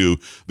you should do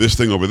this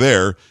thing over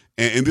there.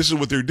 And this is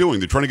what they're doing.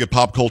 They're trying to get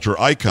pop culture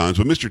icons.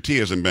 But Mr. T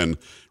hasn't been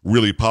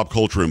really pop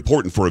culture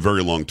important for a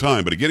very long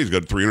time. But again, he's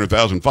got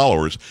 300,000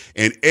 followers.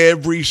 And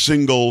every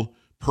single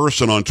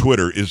person on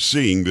Twitter is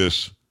seeing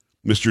this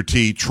Mr.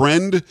 T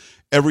trend.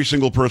 Every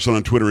single person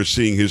on Twitter is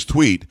seeing his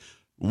tweet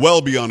well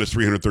beyond his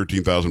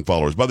 313,000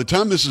 followers. By the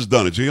time this is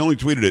done, he only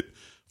tweeted it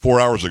 4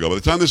 hours ago. By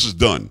the time this is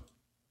done,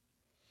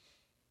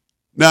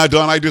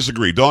 Don, I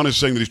disagree. Don is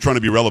saying that he's trying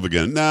to be relevant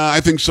again. I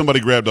think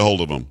somebody grabbed a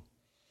hold of him.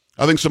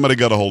 I think somebody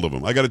got a hold of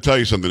him. I got to tell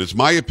you something. It's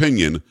my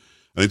opinion,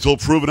 and until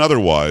proven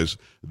otherwise,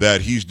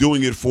 that he's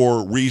doing it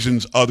for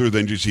reasons other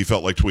than just he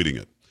felt like tweeting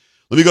it.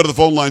 Let me go to the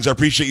phone lines. I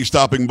appreciate you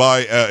stopping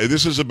by.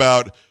 This is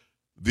about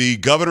the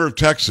governor of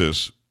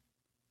Texas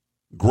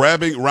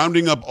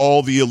rounding up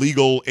all the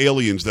illegal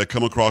aliens that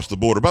come across the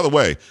border. By the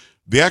way,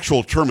 the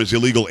actual term is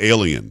illegal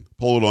alien.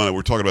 Hold on,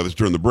 we're talking about this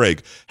during the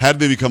break. How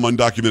did they become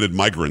undocumented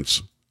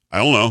migrants? I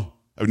don't know.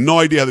 I have no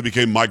idea how they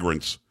became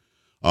migrants.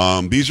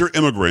 These are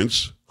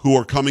immigrants who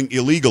are coming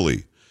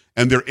illegally.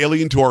 and they're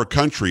alien to our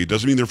country, it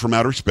doesn't mean they're from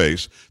outer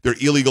space. They're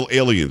illegal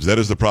aliens. That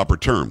is the proper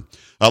term.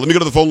 Let me go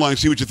to the phone line and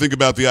see what you think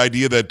about the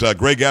idea that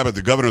Greg Abbott,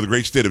 the governor of the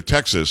great state of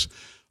Texas,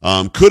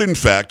 could, in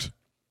fact,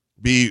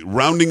 be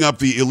rounding up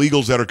the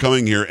illegals that are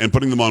coming here and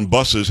putting them on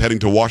buses heading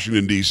to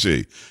Washington,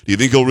 D.C. Do you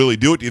think he'll really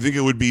do it? Do you think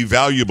it would be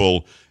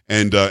valuable,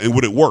 and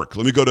would it work?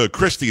 Let me go to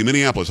Christy in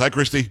Minneapolis. Hi,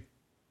 Christy.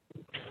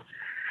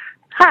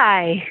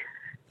 Hi.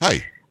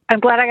 Hi. I'm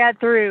glad I got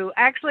through.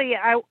 Actually,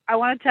 I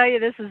want to tell you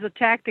this is a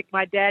tactic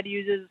my dad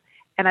uses,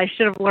 and I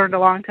should have learned a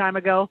long time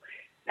ago.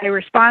 A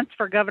response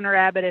for Governor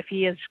Abbott if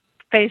he is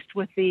faced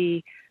with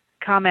the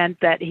comment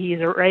that he's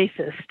a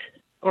racist,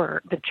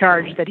 or the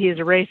charge that he is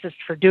a racist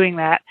for doing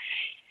that,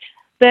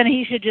 then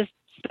he should just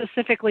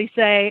specifically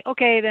say,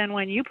 okay, then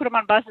when you put them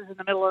on buses in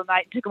the middle of the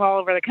night and took them all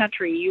over the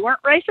country, you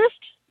weren't racist?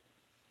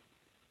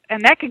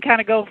 And that can kind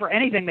of go for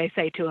anything they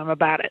say to him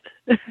about it.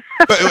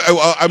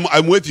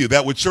 I'm with you.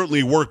 That would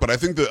certainly work, but I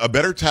think that a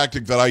better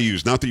tactic that I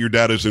use, not that your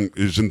dad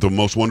isn't the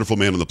most wonderful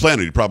man on the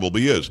planet, he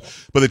probably is,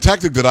 but the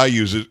tactic that I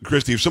use is,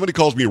 Christy, if somebody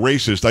calls me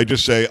racist, I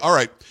just say, all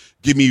right,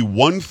 give me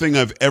one thing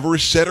I've ever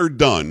said or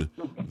done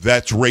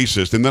that's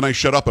racist, and then I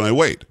shut up and I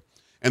wait.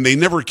 And they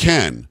never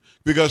can,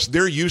 because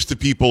they're used to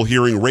people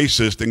hearing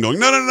racist and going,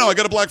 no, I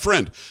got a black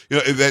friend. You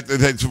know,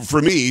 that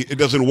for me, it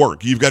doesn't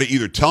work. You've got to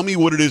either tell me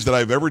what it is that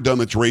I've ever done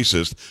that's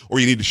racist, or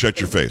you need to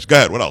shut your face. Go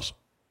ahead. What else?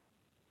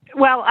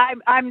 Well,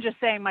 I'm just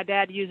saying my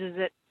dad uses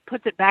it,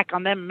 puts it back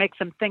on them, and makes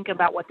them think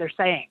about what they're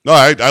saying. No,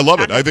 I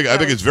love it. I think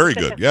it's very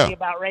good. Yeah.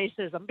 About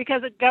racism,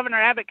 because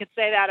Governor Abbott could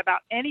say that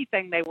about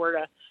anything they were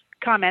to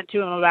comment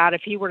to him about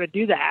if he were to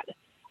do that.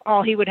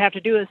 All he would have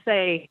to do is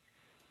say,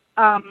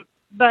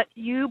 but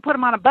you put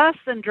them on a bus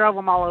and drove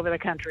them all over the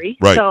country.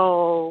 Right.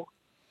 So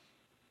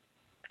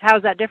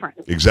how's that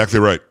different? Exactly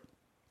right.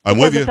 I'm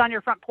because with you. It's on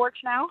your front porch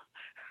now?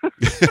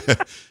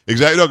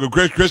 Exactly. No,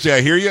 Christy,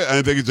 I hear you, and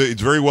I think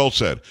it's very well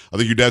said. I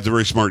think your dad's a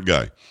very smart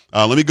guy.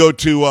 Let me go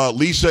to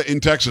Lisa in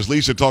Texas.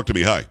 Lisa, talk to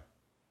me. Hi.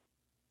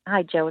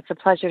 Hi, Joe. It's a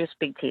pleasure to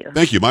speak to you.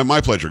 Thank you. My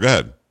pleasure. Go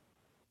ahead.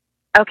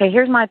 Okay,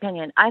 here's my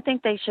opinion. I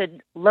think they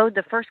should load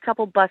the first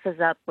couple buses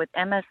up with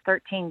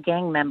MS-13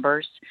 gang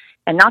members,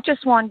 and not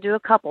just one, do a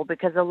couple,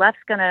 because the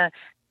left's going to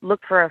look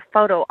for a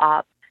photo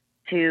op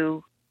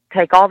to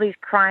take all these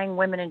crying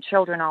women and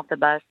children off the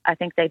bus. I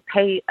think they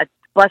pay a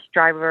bus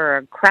driver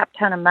a crap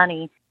ton of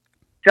money,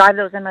 drive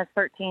those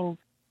MS-13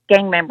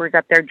 gang members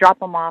up there, drop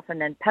them off, and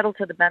then pedal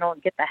to the metal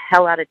and get the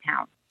hell out of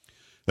town.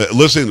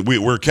 Listen,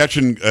 we're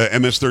catching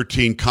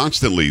MS-13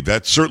 constantly.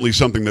 That's certainly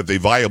something that they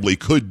viably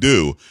could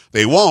do.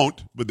 They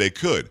won't, but they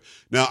could.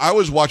 Now, I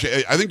was watching.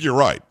 I think you're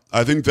right.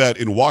 I think that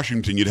in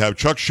Washington, you'd have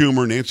Chuck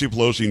Schumer, Nancy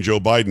Pelosi, and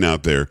Joe Biden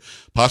out there,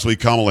 possibly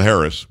Kamala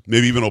Harris,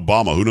 maybe even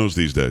Obama. Who knows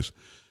these days?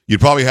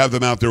 You'd probably have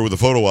them out there with a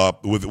photo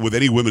op with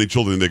any women and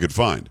children they could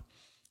find.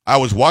 I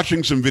was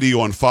watching some video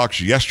on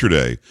Fox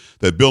yesterday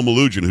that Bill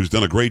Malugin, who's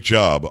done a great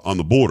job on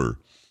the border,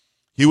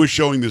 he was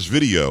showing this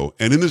video,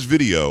 and in this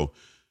video,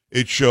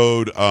 it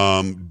showed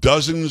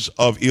dozens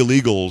of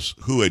illegals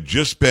who had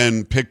just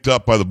been picked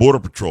up by the Border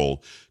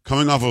Patrol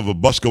coming off of a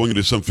bus going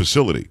into some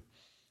facility.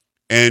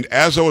 And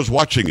as I was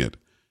watching it,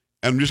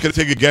 and I'm just going to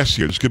take a guess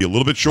here. This could be a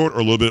little bit short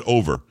or a little bit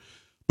over,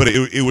 but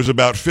it was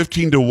about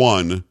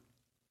 15-1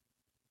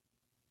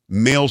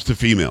 males to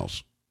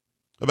females.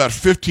 About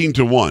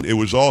 15-1. It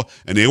was all,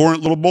 and they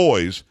weren't little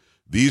boys.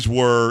 These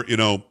were,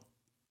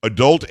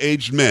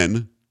 adult-aged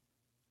men,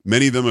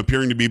 many of them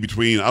appearing to be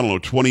between,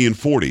 20 and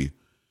 40,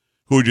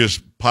 who are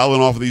just piling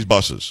off of these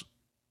buses.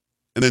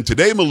 And then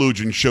today,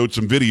 Malugin showed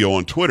some video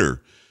on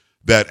Twitter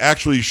that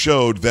actually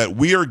showed that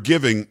we are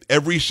giving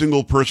every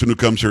single person who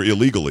comes here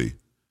illegally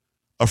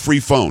a free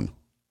phone.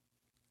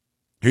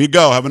 Here you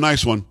go. Have a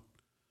nice one.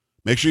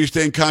 Make sure you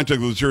stay in contact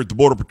with us here at the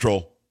Border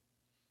Patrol.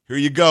 Here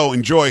you go.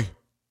 Enjoy.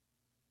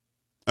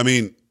 I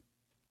mean,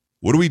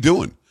 what are we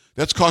doing?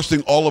 That's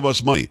costing all of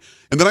us money.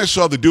 And then I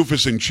saw the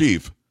doofus in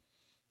chief,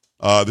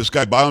 this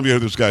guy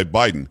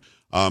Biden.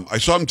 I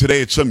saw him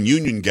today at some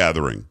union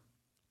gathering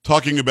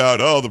talking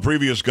about, the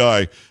previous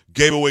guy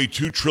gave away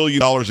 $2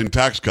 trillion in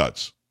tax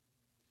cuts.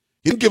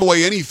 He didn't give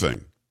away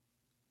anything.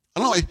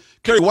 I don't know.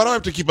 Carrie, why do I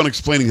have to keep on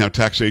explaining how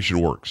taxation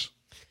works?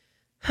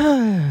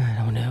 I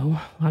don't know.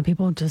 A lot of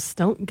people just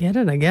don't get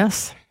it, I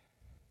guess.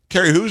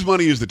 Carrie, whose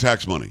money is the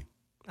tax money?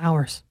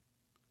 Ours.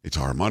 It's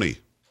our money.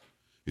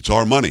 It's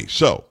our money.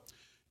 So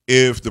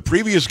if the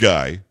previous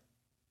guy,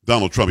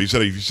 Donald Trump, he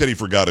said he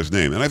forgot his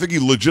name, and I think he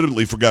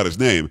legitimately forgot his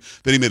name,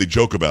 then he made a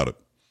joke about it.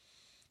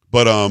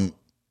 But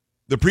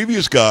the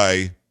previous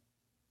guy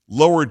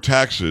lowered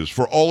taxes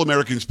for all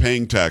Americans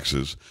paying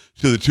taxes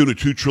to the tune of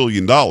 $2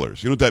 trillion. You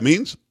know what that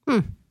means?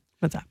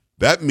 What's that?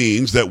 That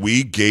means that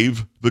we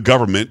gave the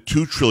government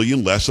 $2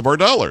 trillion less of our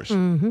dollars.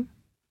 Mm-hmm.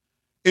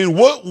 In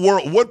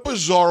what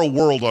bizarre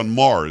world on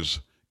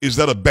Mars is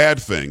that a bad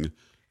thing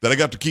that I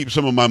got to keep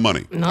some of my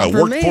money. Not I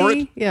for worked me. for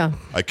it. Yeah.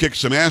 I kicked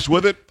some ass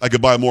with it. I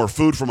could buy more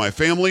food for my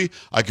family.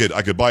 I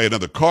could buy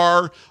another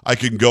car. I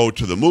could go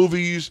to the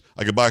movies.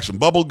 I could buy some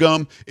bubble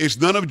gum.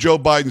 It's none of Joe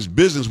Biden's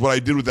business what I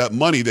did with that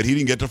money that he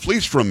didn't get to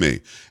fleece from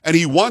me. And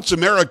he wants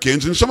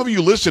Americans, and some of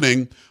you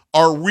listening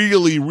are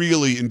really,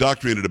 really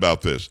indoctrinated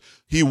about this.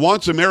 He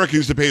wants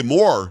Americans to pay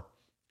more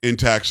in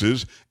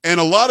taxes, and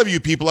a lot of you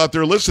people out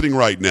there listening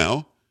right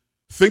now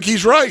think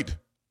he's right.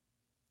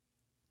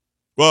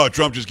 Well,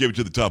 Trump just gave it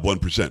to the top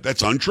 1%.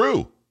 That's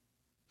untrue.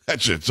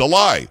 It's a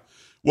lie.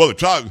 Well,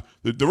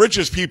 the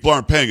richest people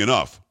aren't paying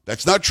enough.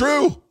 That's not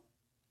true.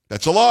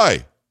 That's a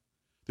lie.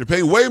 They're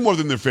paying way more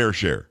than their fair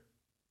share.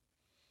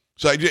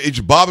 So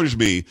it bothers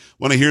me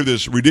when I hear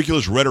this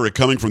ridiculous rhetoric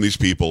coming from these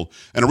people.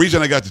 And the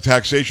reason I got to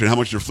taxation, how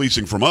much they're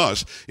fleecing from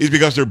us, is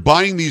because they're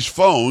buying these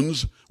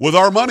phones with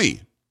our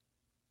money.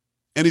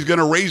 And he's going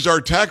to raise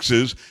our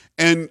taxes.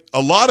 And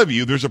a lot of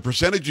you, there's a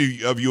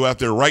percentage of you out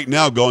there right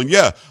now going,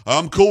 yeah,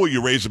 I'm cool with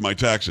you raising my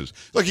taxes.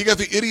 Look, you got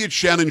the idiot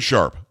Shannon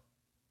Sharp.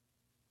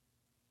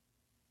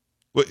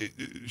 Well,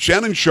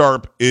 Shannon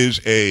Sharp is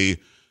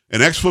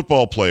an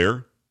ex-football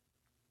player,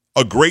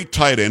 a great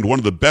tight end, one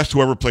of the best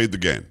who ever played the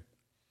game.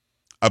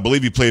 I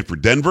believe he played for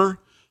Denver.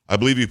 I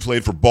believe he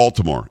played for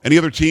Baltimore. Any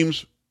other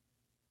teams?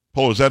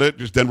 Paul, is that it?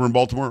 Just Denver and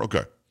Baltimore?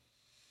 Okay.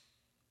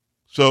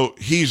 So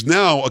he's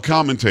now a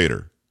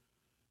commentator.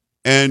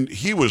 And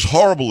he was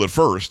horrible at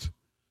first,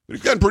 but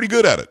he's gotten pretty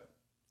good at it.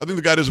 I think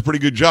the guy does a pretty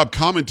good job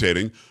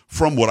commentating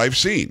from what I've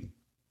seen.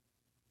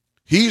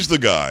 He's the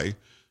guy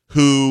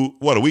who,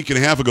 a week and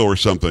a half ago or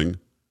something,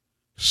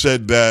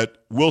 said that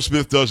Will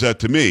Smith does that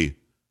to me,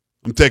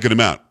 I'm taking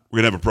him out. We're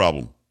going to have a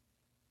problem.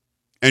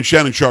 And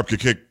Shannon Sharp could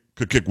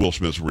kick Will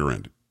Smith's rear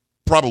end,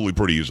 probably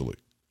pretty easily.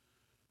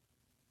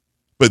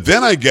 But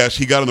then I guess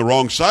he got on the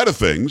wrong side of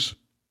things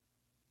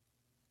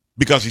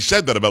because he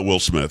said that about Will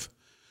Smith.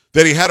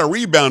 That he had a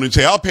rebound and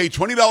say, I'll pay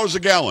 $20 a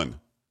gallon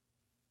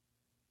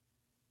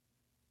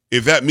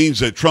if that means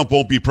that Trump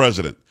won't be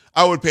president.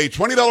 I would pay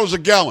 $20 a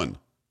gallon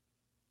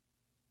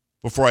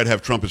before I'd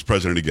have Trump as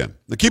president again.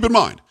 Now, keep in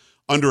mind,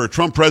 under a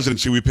Trump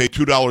presidency, we pay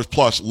 $2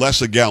 plus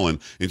less a gallon.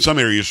 In some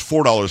areas,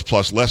 $4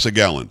 plus less a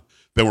gallon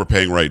than we're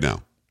paying right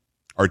now.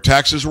 Our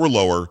taxes were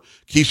lower.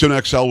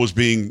 Keystone XL was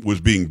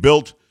being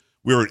built.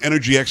 We were an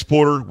energy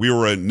exporter. We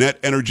were a net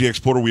energy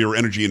exporter. We were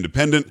energy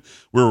independent.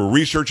 We were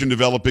research and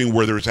developing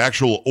where there's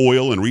actual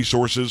oil and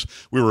resources.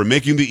 We were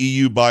making the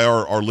EU buy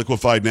our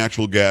liquefied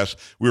natural gas.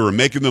 We were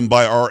making them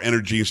buy our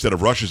energy instead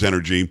of Russia's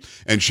energy.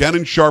 And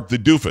Shannon Sharp, the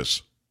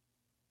doofus,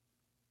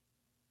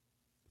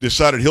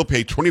 decided he'll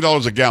pay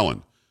 $20 a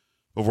gallon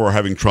before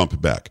having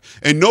Trump back.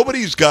 And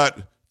nobody's got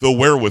the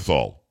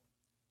wherewithal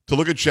to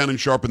look at Shannon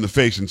Sharp in the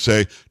face and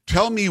say,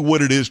 tell me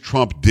what it is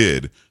Trump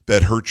did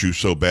that hurt you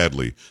so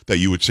badly that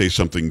you would say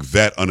something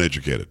that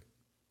uneducated.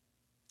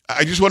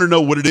 I just want to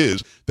know what it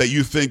is that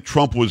you think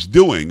Trump was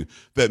doing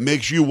that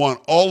makes you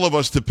want all of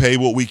us to pay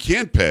what we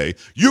can't pay.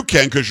 You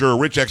can because you're a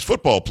rich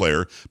ex-football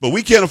player, but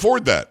we can't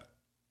afford that.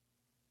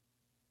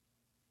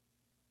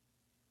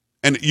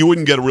 And you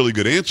wouldn't get a really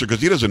good answer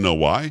because he doesn't know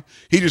why.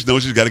 He just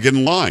knows he's got to get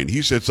in line.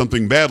 He said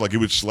something bad like he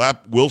would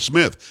slap Will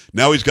Smith.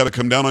 Now he's got to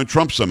come down on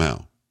Trump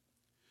somehow.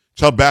 It's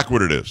how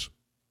backward it is.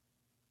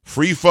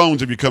 Free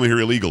phones if you come here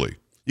illegally.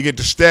 You get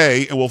to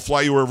stay, and we'll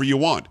fly you wherever you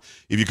want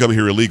if you come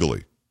here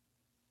illegally.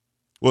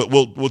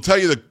 We'll tell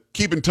you to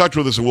keep in touch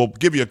with us, and we'll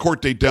give you a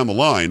court date down the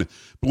line,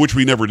 which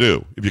we never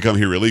do if you come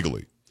here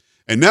illegally.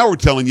 And now we're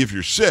telling you if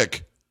you're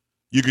sick,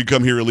 you could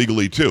come here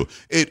illegally too.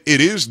 It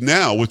is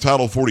now with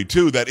Title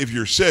 42 that if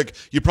you're sick,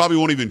 you probably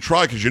won't even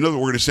try because you know that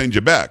we're going to send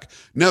you back.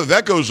 Now that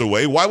that goes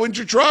away, why wouldn't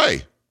you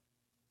try?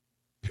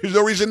 There's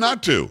no reason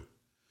not to.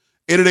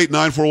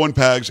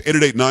 888-941-PAGS,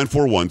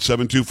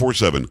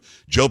 888-941-7247,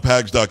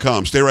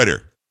 joepags.com. Stay right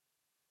here.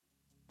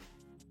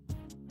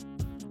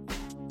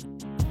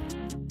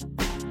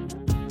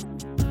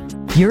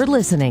 You're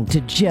listening to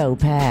Joe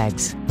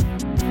Pags.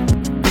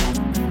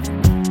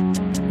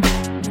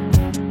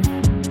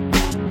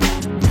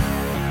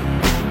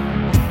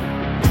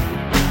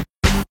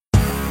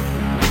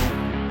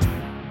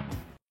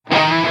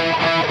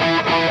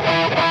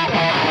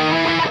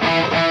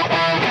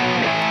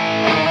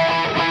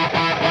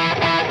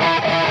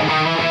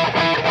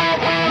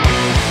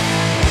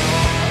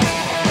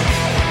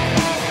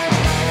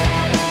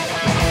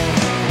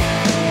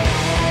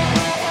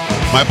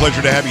 My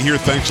pleasure to have you here.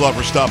 Thanks a lot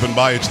for stopping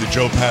by. It's the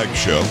Joe Pags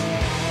Show.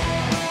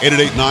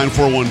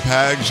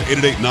 888-941-PAGS,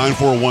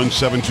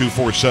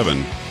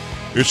 888-941-7247.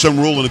 There's some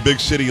rule in a big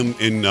city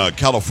in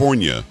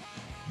California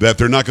that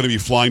they're not going to be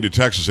flying to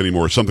Texas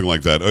anymore, something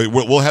like that.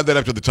 We'll have that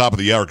after the top of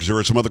the hour because there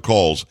are some other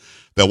calls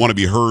that want to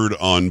be heard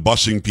on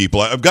busing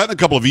people. I've gotten a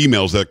couple of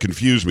emails that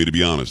confuse me, to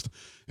be honest,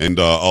 and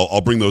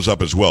I'll bring those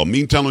up as well.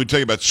 Meantime, let me tell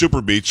you about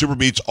Super Beats. Super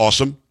Beats,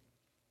 awesome.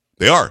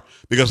 They are.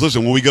 Because,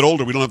 listen, when we get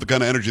older, we don't have the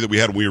kind of energy that we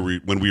had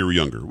when we were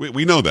younger.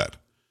 We know that.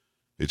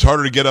 It's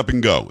harder to get up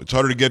and go. It's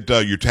harder to get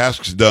your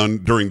tasks done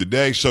during the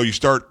day, so you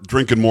start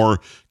drinking more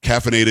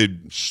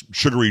caffeinated,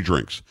 sugary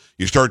drinks.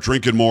 You start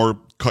drinking more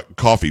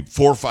coffee,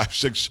 4, 5,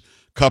 6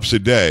 cups a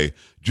day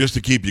just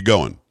to keep you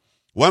going.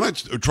 Why not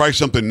try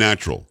something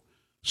natural?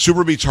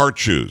 Super Beets Heart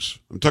Chews.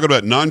 I'm talking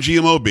about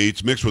non-GMO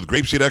beets mixed with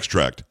grapeseed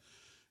extract.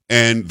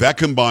 And that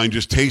combined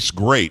just tastes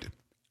great.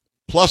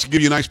 Plus,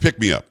 give you a nice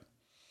pick-me-up.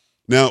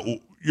 Now,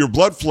 your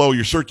blood flow,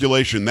 your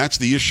circulation, that's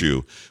the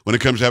issue when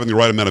it comes to having the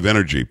right amount of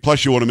energy.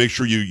 Plus, you want to make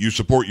sure you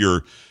support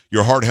your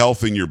heart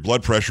health and your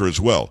blood pressure as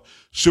well.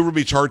 Super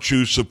Beets Heart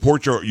Chews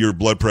support your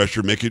blood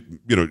pressure, make it,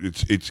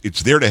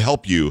 it's there to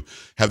help you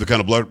have the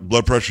kind of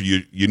blood pressure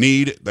you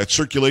need. That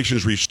circulation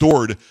is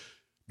restored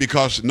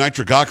because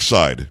nitric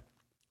oxide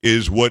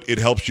is what it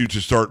helps you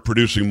to start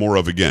producing more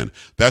of again.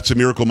 That's a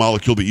miracle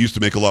molecule that you used to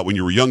make a lot when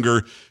you were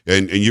younger,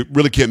 and you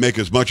really can't make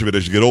as much of it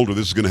as you get older.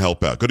 This is going to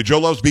help out. Go to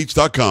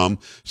joelovesbeats.com,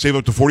 save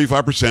up to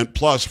 45%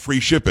 plus free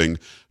shipping.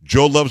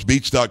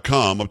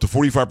 joelovesbeats.com, up to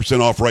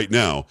 45% off right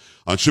now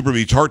on Super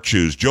Beets Heart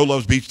Chews.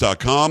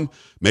 joelovesbeats.com,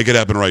 make it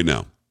happen right now.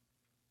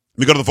 Let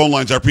me go to the phone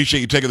lines. I appreciate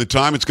you taking the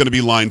time. It's going to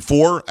be line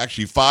 4,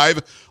 actually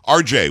 5.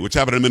 RJ, what's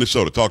happening in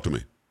Minnesota? Talk to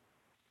me.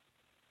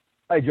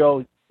 Hi,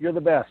 Joe. You're the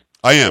best.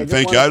 I am.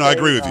 Thank you. I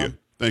agree with you.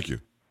 Thank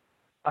you.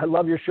 I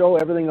love your show,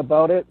 everything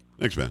about it.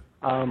 Thanks, man.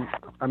 I'm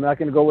not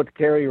going to go with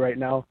Carrie right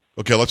now.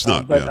 Okay, let's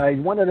not. But I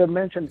wanted to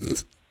mention,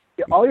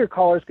 all your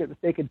callers,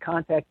 they could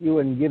contact you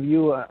and give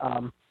you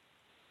a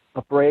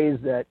phrase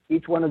that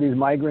each one of these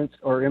migrants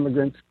or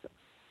immigrants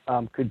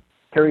could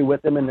carry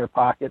with them in their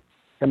pocket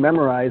to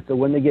memorize. So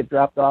when they get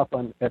dropped off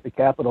at the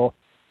Capitol,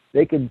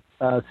 they could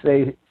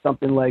say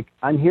something like,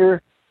 "I'm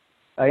here.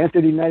 I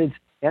entered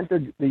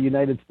the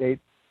United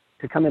States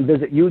to come and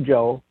visit you,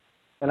 Joe,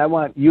 and I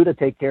want you to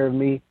take care of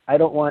me. I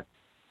don't want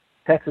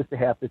Texas to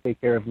have to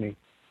take care of me."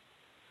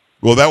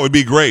 Well, that would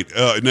be great.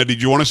 Now,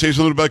 did you want to say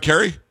something about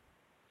Carrie?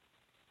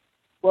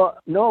 Well,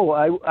 no,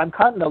 I'm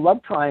caught in a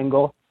love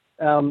triangle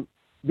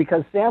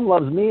because Sam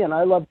loves me and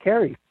I love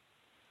Carrie.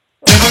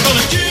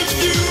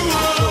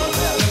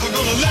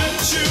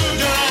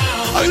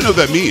 I don't know what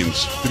that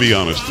means, to be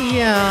honest.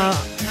 Yeah,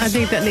 I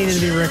think that needed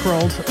to be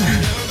rickrolled.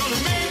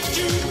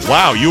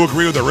 Wow, you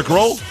agree with the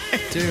rickroll? I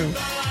do.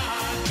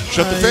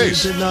 Shut the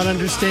face. I did not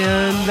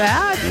understand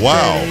that.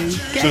 Wow.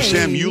 Okay. So,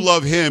 Sam, you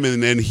love him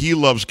and he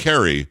loves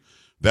Carrie.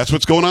 That's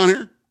what's going on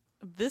here?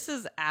 This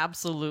is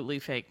absolutely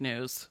fake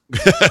news.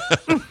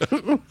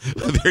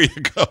 There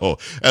you go.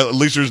 At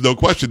least there's no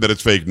question that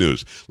it's fake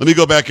news. Let me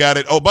go back at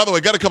it. Oh, by the way,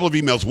 I got a couple of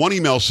emails. One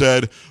email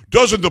said,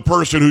 doesn't the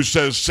person who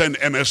says send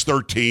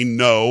MS-13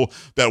 know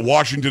that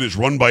Washington is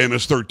run by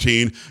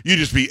MS-13? You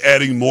just be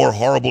adding more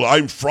horrible,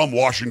 I'm from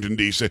Washington,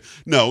 D.C.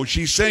 No,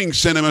 she's saying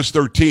send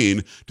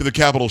MS-13 to the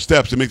Capitol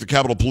steps to make the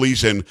Capitol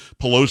Police and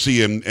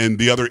Pelosi and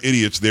the other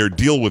idiots there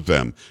deal with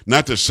them,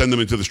 not to send them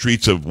into the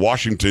streets of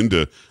Washington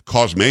to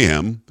cause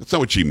mayhem. That's not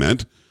what she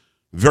meant.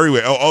 Very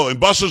well. Oh, and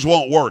buses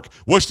won't work.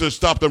 What's to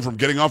stop them from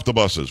getting off the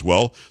buses?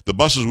 Well, the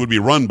buses would be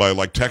run by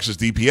like Texas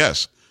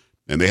DPS,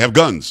 and they have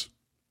guns.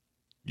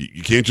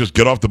 You can't just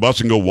get off the bus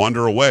and go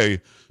wander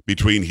away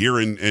between here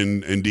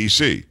and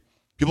D.C.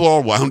 People are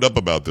all wound up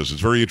about this.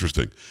 It's very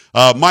interesting.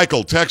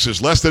 Michael,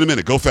 Texas, less than a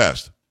minute. Go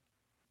fast.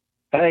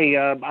 Hey,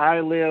 I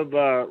live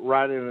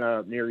right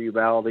in near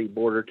Uvalde,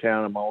 border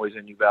town. I'm always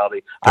in Uvalde.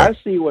 Okay. I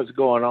see what's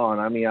going on.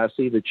 I mean, I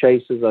see the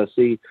chases. I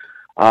see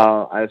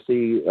all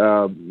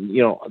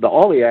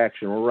the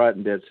action. We're right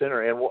in dead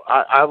center. And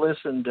I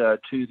listened to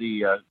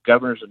the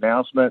governor's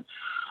announcement.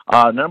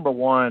 Number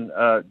one,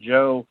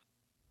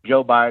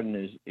 Joe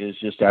Biden is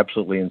just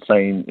absolutely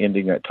insane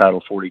ending that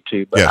Title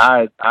 42. But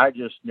yes. I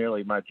just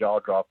nearly, my jaw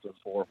dropped to the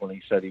floor when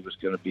he said he was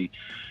going to be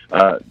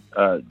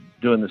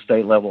doing the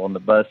state level on the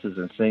buses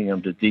and sending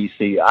them to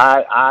D.C.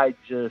 I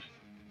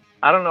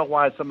don't know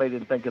why somebody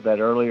didn't think of that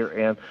earlier.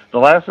 And the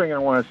last thing I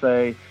want to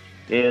say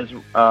is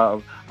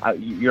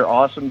you're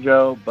awesome,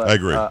 Joe, but I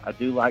agree. I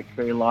do like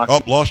Kerry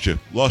Lockett. Oh, lost you.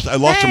 I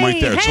lost him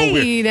right there. It's so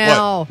weird.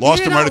 Now. What?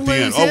 Lost him right at the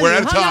end. Oh, we're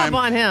out of time.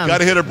 Got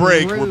to hit a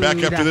break. Rude. We're back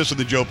after this on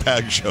the Joe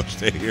Pags Show.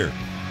 Stay here.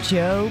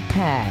 Joe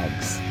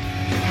Pags.